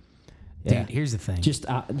 Yeah. Dude, here's the thing.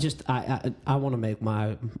 I want to make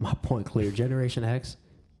my point clear. Generation X,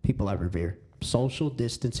 people I revere, social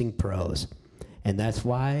distancing pros, and that's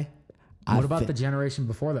why. What about the generation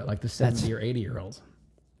before that, like the 70 or 80-year-olds?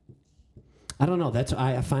 I don't know. That's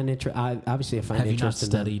I find interest. Obviously, I find interest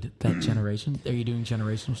in Have you not studied that generation? Are you doing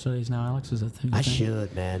generational studies now, Alex? Is that thing? I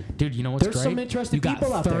should, man. Dude, you know what's great? There's some interesting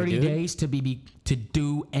people out there, dude. You got 30 days to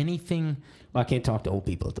do anything. Well, I can't talk to old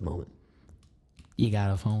people at the moment. You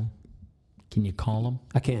got a phone? Can you call them?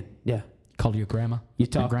 I can. Yeah. Call your grandma.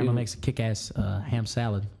 Your grandma makes a kick-ass ham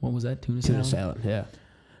salad. What was that? Tuna salad. Yeah.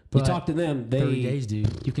 But you talk to them. 30 days,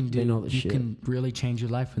 dude. You can can really change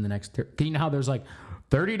your life in the next. You know how there's like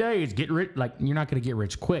 30 days, get rich. Like, you're not going to get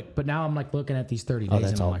rich quick. But now I'm like looking at these 30 days. Oh,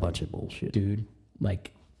 that's and all I'm like, a bunch of bullshit. Dude,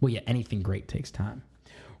 like, well, yeah, anything great takes time.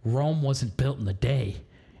 Rome wasn't built in a day,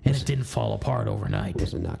 and it didn't fall apart overnight. It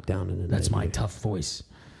wasn't knocked down in a night. That's my tough voice.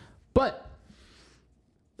 But,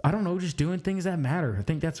 I don't know, just doing things that matter. I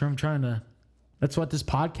think that's where that's what this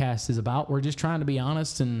podcast is about. We're just trying to be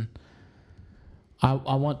honest, and I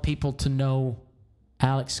want people to know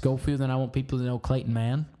Alex Schofield, and I want people to know Clayton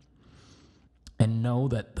Mann and know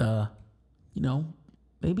that,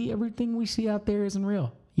 maybe everything we see out there isn't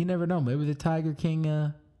real. You never know. Maybe the Tiger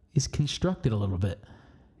King is constructed a little bit.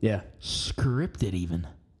 Yeah. Scripted even.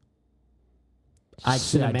 I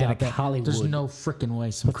doubt that. Hollywood. There's no freaking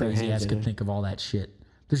way some crazy ass could think of all that shit.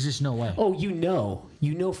 There's just no way. Oh, you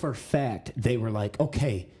know for a fact they were like,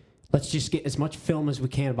 okay, let's just get as much film as we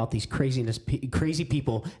can about these crazy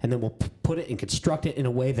people, and then we'll put it and construct it in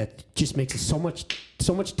a way that just makes it so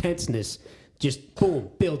much tenseness. Just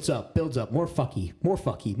boom, builds up, more fucky.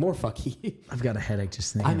 I've got a headache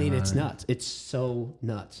just thinking. I mean, it's nuts. It's so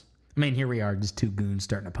nuts. I mean, here we are, just two goons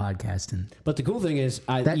starting a podcast, but the cool thing is,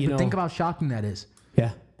 think about how shocking that is.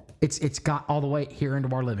 Yeah, it's got all the way here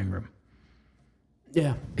into our living room.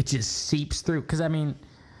 Yeah, it just seeps through. Because I mean,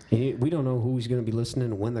 we don't know who's going to be listening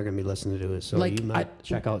and when they're going to be listening to it. So you might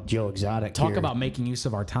check out Joe Exotic. Talk about making use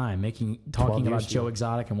of our time, talking about Joe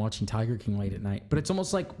Exotic and watching Tiger King late at night. But it's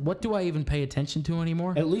almost like, what do I even pay attention to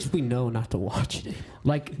anymore? At least we know not to watch it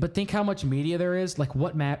anymore. But think how much media there is. Like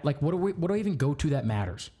what do I even go to that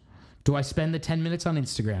matters? Do I spend the 10 minutes on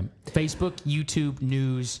Instagram, Facebook, YouTube,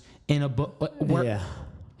 news, in a book?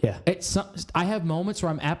 Yeah. I have moments where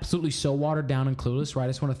I'm absolutely so watered down and clueless where I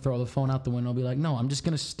just want to throw the phone out the window and be like, no, I'm just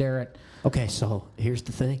going to stare at... Okay, so here's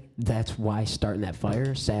the thing. That's why Starting That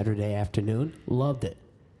Fire Saturday afternoon, loved it.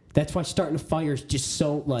 That's why Starting a Fire is just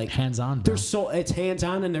so like... Hands-on. It's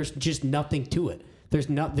hands-on and there's just nothing to it.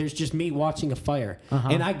 There's just me watching a fire.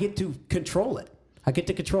 And I get to control it. I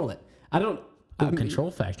don't... control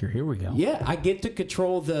factor. Here we go. Yeah, I get to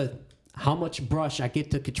control how much brush. I get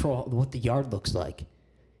to control what the yard looks like.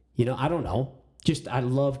 I don't know. Just I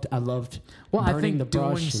loved. Well, I think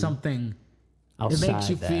doing something it makes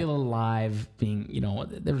you feel alive. Being,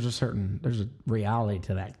 there's a reality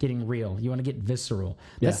to that. Getting real. You want to get visceral.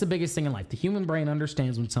 That's the biggest thing in life. The human brain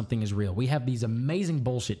understands when something is real. We have these amazing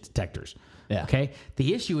bullshit detectors. Yeah. Okay.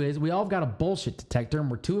 The issue is we all got a bullshit detector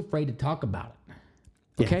and we're too afraid to talk about it.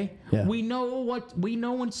 Okay. Yeah. We know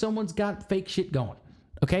when someone's got fake shit going.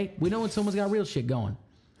 Okay. We know when someone's got real shit going.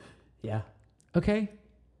 Yeah. Okay.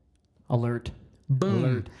 Alert. Boom.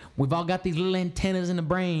 Alert. We've all got these little antennas in the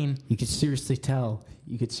brain. You could seriously tell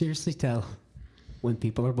when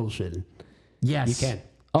people are bullshitting. Yes. You can.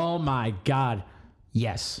 Oh my God.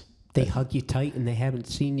 Yes. They hug you tight and they haven't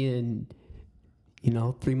seen you in,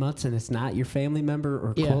 3 months, and it's not your family member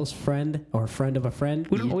or close friend or friend of a friend.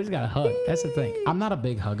 We don't always got to hug. That's the thing. I'm not a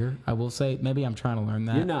big hugger. I will say, maybe I'm trying to learn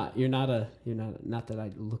that. You're not that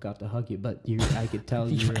I look out to hug you, but I could tell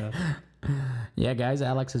you're yeah, guys,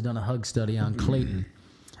 Alex has done a hug study on Clayton.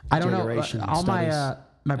 I don't know. All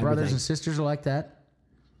my brothers and sisters are like that.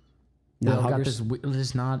 Not got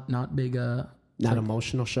this not big not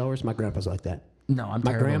emotional showers. My grandpa's like that. No, I'm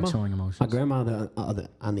terrible at showing emotions. My grandma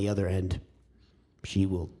on the other end, she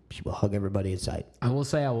will hug everybody in sight. I will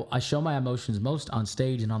say I show my emotions most on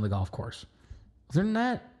stage and on the golf course. Other than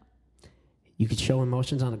that, you could show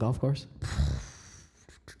emotions on a golf course.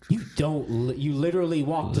 You don't. You literally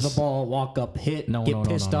walk to the ball, walk up, hit, get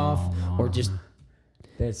pissed off, or just.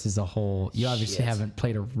 This is a whole. You obviously haven't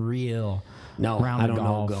played a real round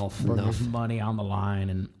of golf where there's money on the line,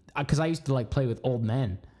 and because I used to play with old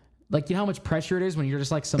men. Like, you know how much pressure it is when you're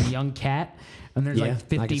just like some young cat and there's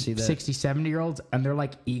 50, 60, 70-year-olds and they're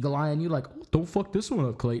like eagle-eyeing you like, oh, don't fuck this one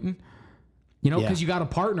up, Clayton. Because you got a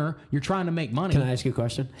partner, you're trying to make money. Can I ask you a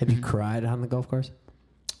question? Have you cried on the golf course?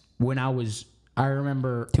 I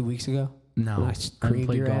remember 2 weeks ago. No, I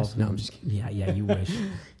creamed your golf. ass. No, I'm just kidding. Yeah, you wish. You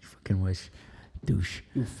fucking wish, douche.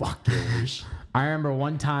 You fucking wish. I remember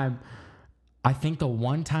one time. I think the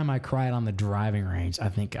one time I cried on the driving range, I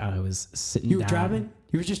think I was sitting down. You were driving?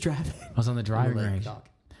 You were just driving? I was on the driving range.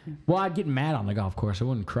 Well, I'd get mad on the golf course. I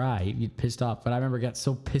wouldn't cry. You'd get pissed off. But I remember I got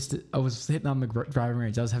so pissed. I was hitting on the driving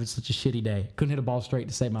range. I was having such a shitty day. Couldn't hit a ball straight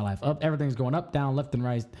to save my life. Everything's going up, down, left, and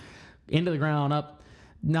right. Into the ground, up,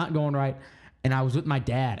 not going right. And I was with my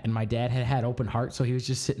dad. And my dad had open heart, so he was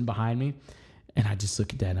just sitting behind me. And I just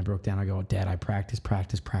look at Dad and I broke down. I go, Dad, I practice I'm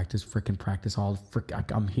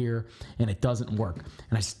here and it doesn't work.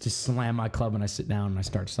 And I just slam my club and I sit down and I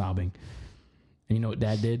start sobbing. And you know what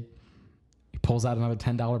Dad did? He pulls out another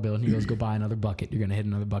 $10 bill and he goes, go buy another bucket. You're going to hit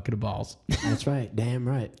another bucket of balls. That's right. Damn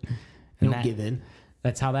right. Don't give in.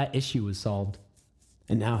 That's how that issue was solved.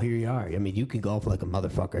 And now here you are. I mean, you can golf like a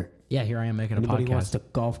motherfucker. Yeah, here I am making a podcast. Anybody wants to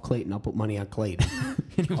golf Clayton, I'll put money on Clayton.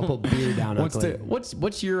 I'll put beer down on Clayton.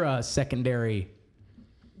 What's your secondary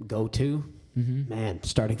go-to? Mm-hmm. Man,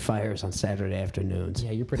 starting fires on Saturday afternoons.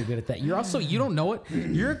 Yeah, you're pretty good at that. You're also, you don't know it,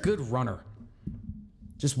 you're a good runner.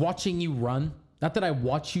 Just watching you run. Not that I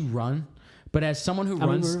watch you run, But as someone who I mean,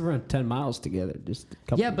 runs, we ran 10 miles together just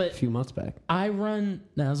a few months back. I run.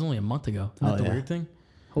 No, that was only a month ago. Isn't that the weird thing?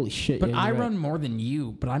 Holy shit! But yeah, I you're run right. more than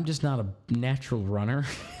you. But I'm just not a natural runner.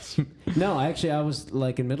 No, actually, I was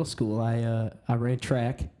like in middle school. I ran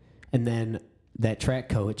track, and then that track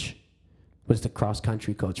coach was the cross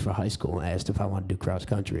country coach for high school and asked if I wanted to do cross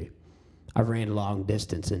country. I ran long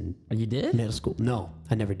distance in You did? middle school. No,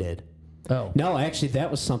 I never did. Oh. No, actually,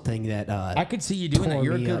 that was something that I could see you doing that. tore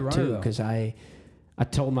You're a me good up runner, too, though. because I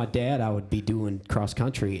told my dad I would be doing cross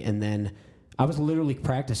country, and then I was literally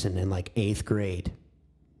practicing in like 8th grade,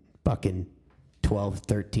 fucking 12,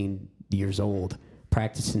 13 years old,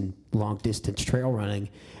 practicing long distance trail running,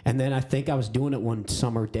 and then I think I was doing it one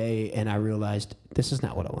summer day, and I realized this is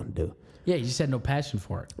not what I want to do. Yeah, you just had no passion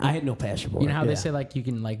for it. I had no passion for it. You know how they yeah. say like you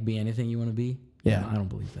can like be anything you want to be? Yeah. I don't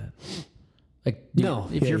believe that. Like No,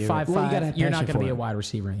 if yeah, you're you're 5'5", right. Well, you gotta have you're not passion going to for be a it. wide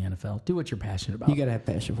receiver in the NFL. Do what you're passionate about. You gotta have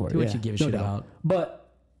passion for it. Do what yeah, you give a no shit doubt. about.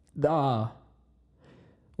 But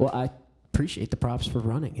well, I appreciate the props for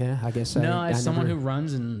running. Yeah, I guess. No, as someone never, who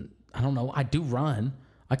runs, and I don't know, I do run.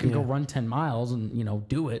 I can go run 10 miles and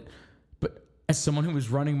do it. But as someone who was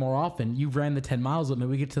running more often, you ran the 10 miles with me.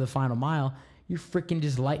 We get to the final mile. You're freaking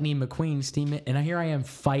just Lightning McQueen steaming, and here I am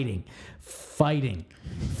fighting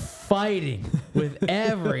with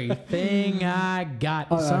everything I got.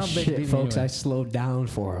 Oh, Some bitch beat shit, me folks! anyway. I slowed down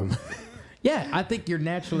for him. Yeah, I think you're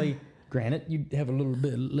naturally. Granted, you have a little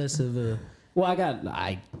bit less of a. Well, I'm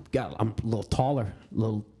a little taller, a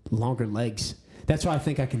little longer legs. That's why I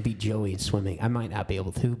think I can beat Joey in swimming. I might not be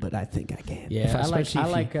able to, but I think I can. Yeah, I like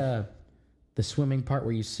especially if you- the swimming part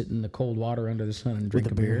where you sit in the cold water under the sun and drink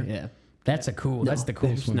with a the beer. Yeah, That's a cool. That's the cool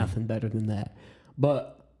There's swimming. nothing better than that.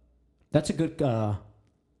 But that's a good.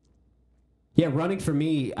 Yeah, running for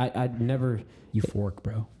me, I'd never. Euphoric,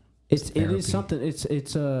 bro. It therapy. is something. It's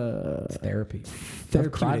It's therapy. I've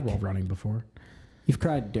therapeutic. cried while running before. You've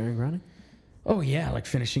cried during running? Oh yeah, like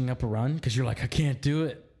finishing up a run because you're like, I can't do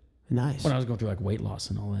it. Nice. When I was going through like weight loss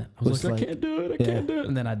and all that, I was It's like, like- I can't do it. I can't do it.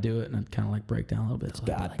 And then I do it, and I'd kind of like break down a little bit. It's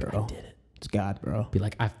God, like, bro. I did it. It's God, bro. Be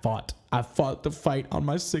like, I fought the fight on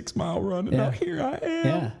my 6-mile run, and now Yeah. here I am.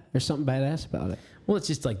 Yeah, there's something badass about it. Well, it's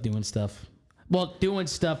just like doing stuff. Well, doing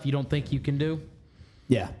stuff you don't think you can do.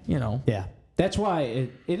 Yeah, Yeah. That's why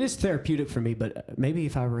it is therapeutic for me. But maybe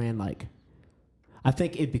if I ran I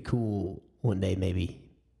think it'd be cool one day. Maybe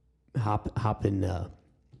hop in a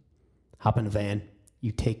van.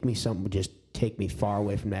 You take me just take me far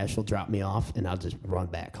away from Nashville, drop me off, and I'll just run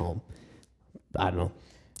back home. I don't know,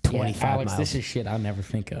 25 Alex, miles. this is shit I'll never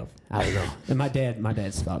think of. I don't know. And my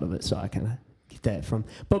dad's thought of it, so I kind of get that from.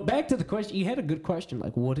 But back to the question, you had a good question.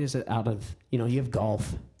 Like, what is it out of you have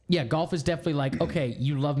golf, Yeah, golf is definitely like, okay,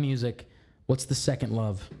 you love music. What's the second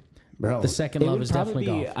love? bro? The second love is definitely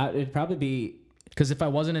golf. It'd probably be Because if I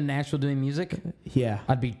wasn't in Nashville doing music, yeah.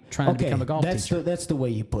 I'd be trying to become a golf teacher. That's the way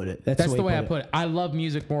you put it. That's the way I put it. I love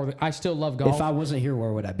music more than I still love golf. If I wasn't here,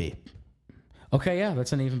 where would I be? Okay, yeah,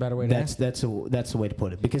 that's an even better way to ask. That's the way to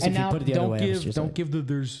put it. Because And if you now put it the other way, don't give the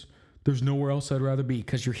there's nowhere else I'd rather be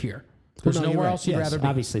because you're here. There's nowhere else you'd rather be.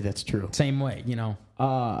 Obviously, that's true. Same way,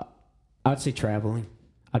 I'd say traveling.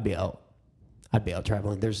 I'd be out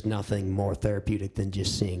traveling. There's nothing more therapeutic than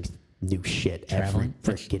just seeing new shit Traveling?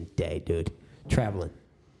 every freaking day, dude. Traveling.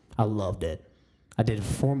 I loved it. I did it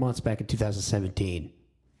for 4 months back in 2017.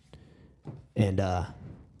 And That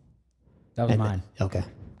was mine. Okay.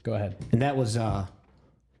 Go ahead. And that was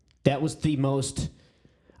the most.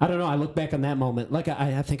 I don't know. I look back on that moment. Like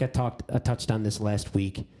I think I touched on this last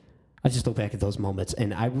week. I just look back at those moments,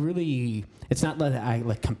 and I really. It's not that I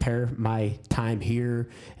like compare my time here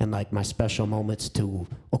and like my special moments to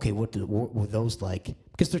okay, what were those like?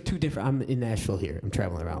 Because they're two different. I'm in Nashville here. I'm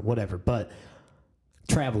traveling around, whatever. But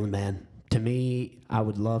traveling, man. To me, I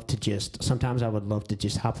would love to just. Sometimes I would love to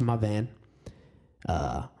just hop in my van.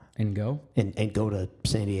 And go. And go to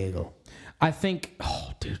San Diego. I think,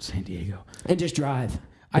 dude, San Diego. And just drive.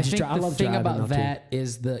 I think the love thing driving about though, too. that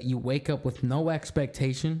is that you wake up with no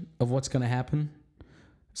expectation of what's going to happen.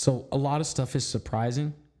 So a lot of stuff is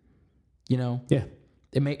surprising. Yeah.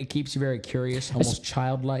 It keeps you very curious, almost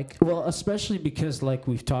childlike. Well, especially because, like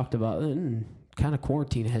we've talked about, kind of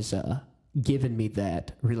quarantine has given me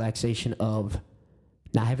that relaxation of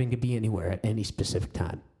not having to be anywhere at any specific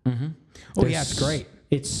time. Mm-hmm. Oh, yeah, it's great.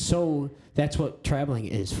 That's what traveling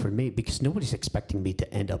is for me because nobody's expecting me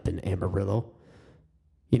to end up in Amarillo.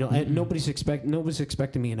 And nobody's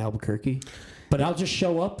expecting me in Albuquerque. But I'll just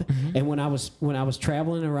show up, and when I was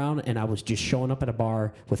traveling around and I was just showing up at a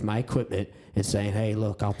bar with my equipment and saying, "Hey,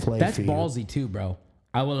 look, I'll play That's for you." ballsy too, bro.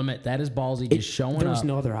 I will admit that is ballsy. Just showing There up. was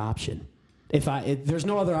no other option. There's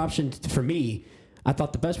no other option for me, I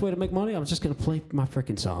thought the best way to make money, I was just going to play my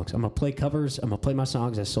freaking songs. I'm going to play covers. I'm going to play my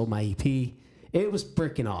songs. I sold my EP. It was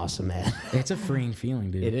freaking awesome, man. It's a freeing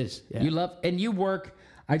feeling, dude. It is. Yeah. You love, and you work,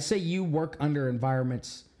 I'd say you work under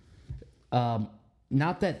environments, not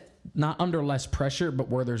under less pressure, but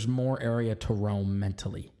where there's more area to roam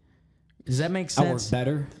mentally. Does that make sense? I work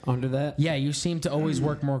better under that. Yeah, you seem to always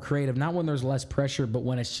work more creative. Not when there's less pressure, but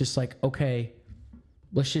when it's just like, okay,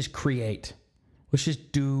 let's just create. Let's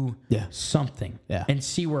just do something and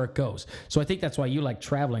see where it goes. So I think that's why you like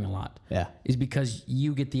traveling a lot. Yeah. Is because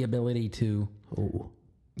you get the ability to,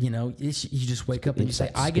 you know, you just wake up and you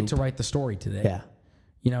say, I get to write the story today. Yeah.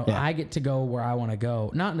 You know, I get to go where I want to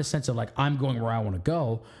go. Not in the sense of like, I'm going where I want to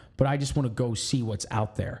go, but I just want to go see what's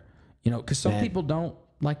out there. You know, because some people don't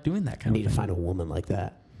like doing that kind of thing. Need to find a woman like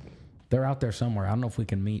that. They're out there somewhere. I don't know if we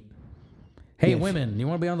can meet. Hey, women, you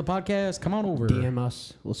want to be on the podcast? Come on over. DM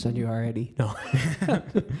us. We'll send you our Addy. No. I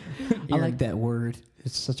like that word.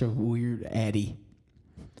 It's such a weird Addy.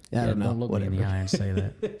 I don't know. Don't look me in the eye and say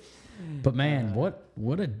that. But man,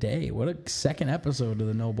 what a day. What a second episode of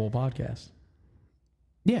the No Bull podcast.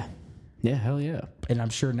 Yeah. Yeah, hell yeah. And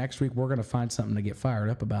I'm sure next week we're going to find something to get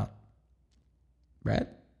fired up about. Right?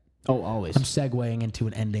 Oh, always. I'm segueing into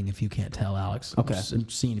an ending if you can't tell, Alex. Okay. I'm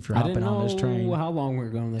seeing if you're hopping on this train. How long we're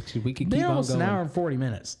going next week. We could keep on almost going. an hour and 40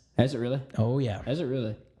 minutes. Has it really? Oh, yeah. Has it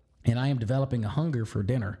really? And I am developing a hunger for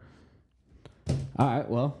dinner. All right,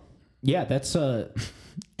 well. Yeah, that's... And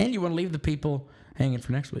you want to leave the people hanging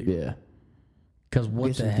for next week. Yeah. Because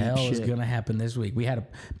what the hell is going to happen this week? We had a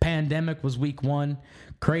pandemic was week 1.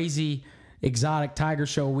 Crazy exotic tiger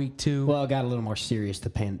show week 2. Well, it got a little more serious, the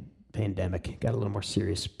pandemic. Got a little more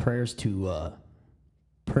serious. Prayers to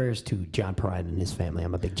John Prine and his family.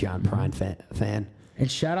 I'm a big John Prine fan.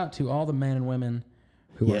 And shout out to all the men and women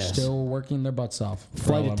who are still working their butts off.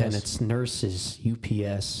 Flight attendants, nurses,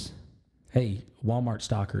 UPS. Hey, Walmart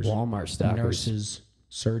stockers. Nurses,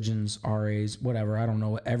 surgeons, RAs, whatever. I don't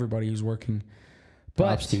know. Everybody who's working. But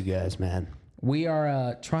props to you guys, man. We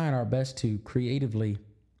are trying our best to creatively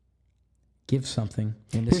give something.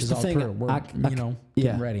 And this is all true. We're,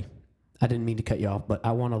 getting ready. I didn't mean to cut you off, but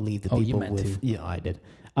I want to leave the people with... Yeah, I did.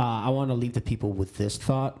 I want to leave the people with this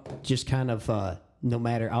thought. Just kind of, no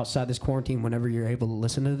matter outside this quarantine, whenever you're able to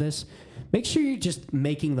listen to this, make sure you're just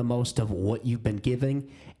making the most of what you've been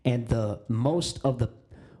giving and the most of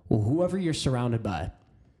whoever you're surrounded by.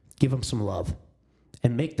 Give them some love.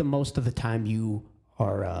 And make the most of the time you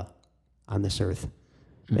are on this earth.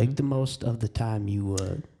 Mm-hmm. Make the most of the time you...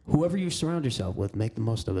 whoever you surround yourself with, make the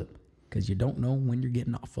most of it. Because you don't know when you're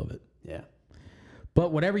getting off of it. Yeah.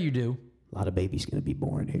 But whatever you do... A lot of babies going to be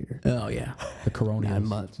born here. Oh, yeah. The coronials. 9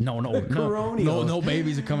 months. No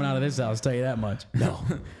babies are coming out of this house, I'll tell you that much. No.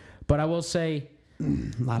 But I will say,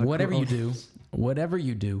 whatever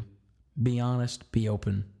you do, be honest, be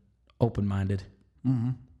open-minded. Mm-hmm.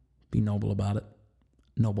 Be noble about it.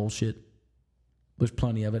 No bullshit. There's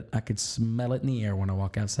plenty of it. I could smell it in the air when I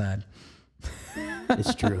walk outside.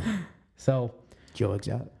 It's true. So, Joe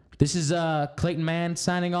Exotic. This is Clayton Mann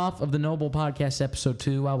signing off of the Noble Podcast Episode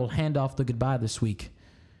 2. I will hand off the goodbye this week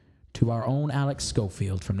to our own Alex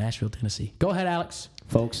Schofield from Nashville, Tennessee. Go ahead, Alex.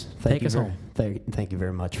 Folks, take us home. Thank you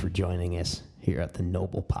very much for joining us here at the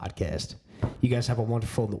Noble Podcast. You guys have a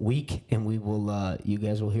wonderful week, and we will. You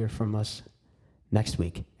guys will hear from us next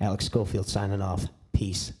week. Alex Schofield signing off.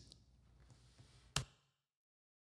 Peace.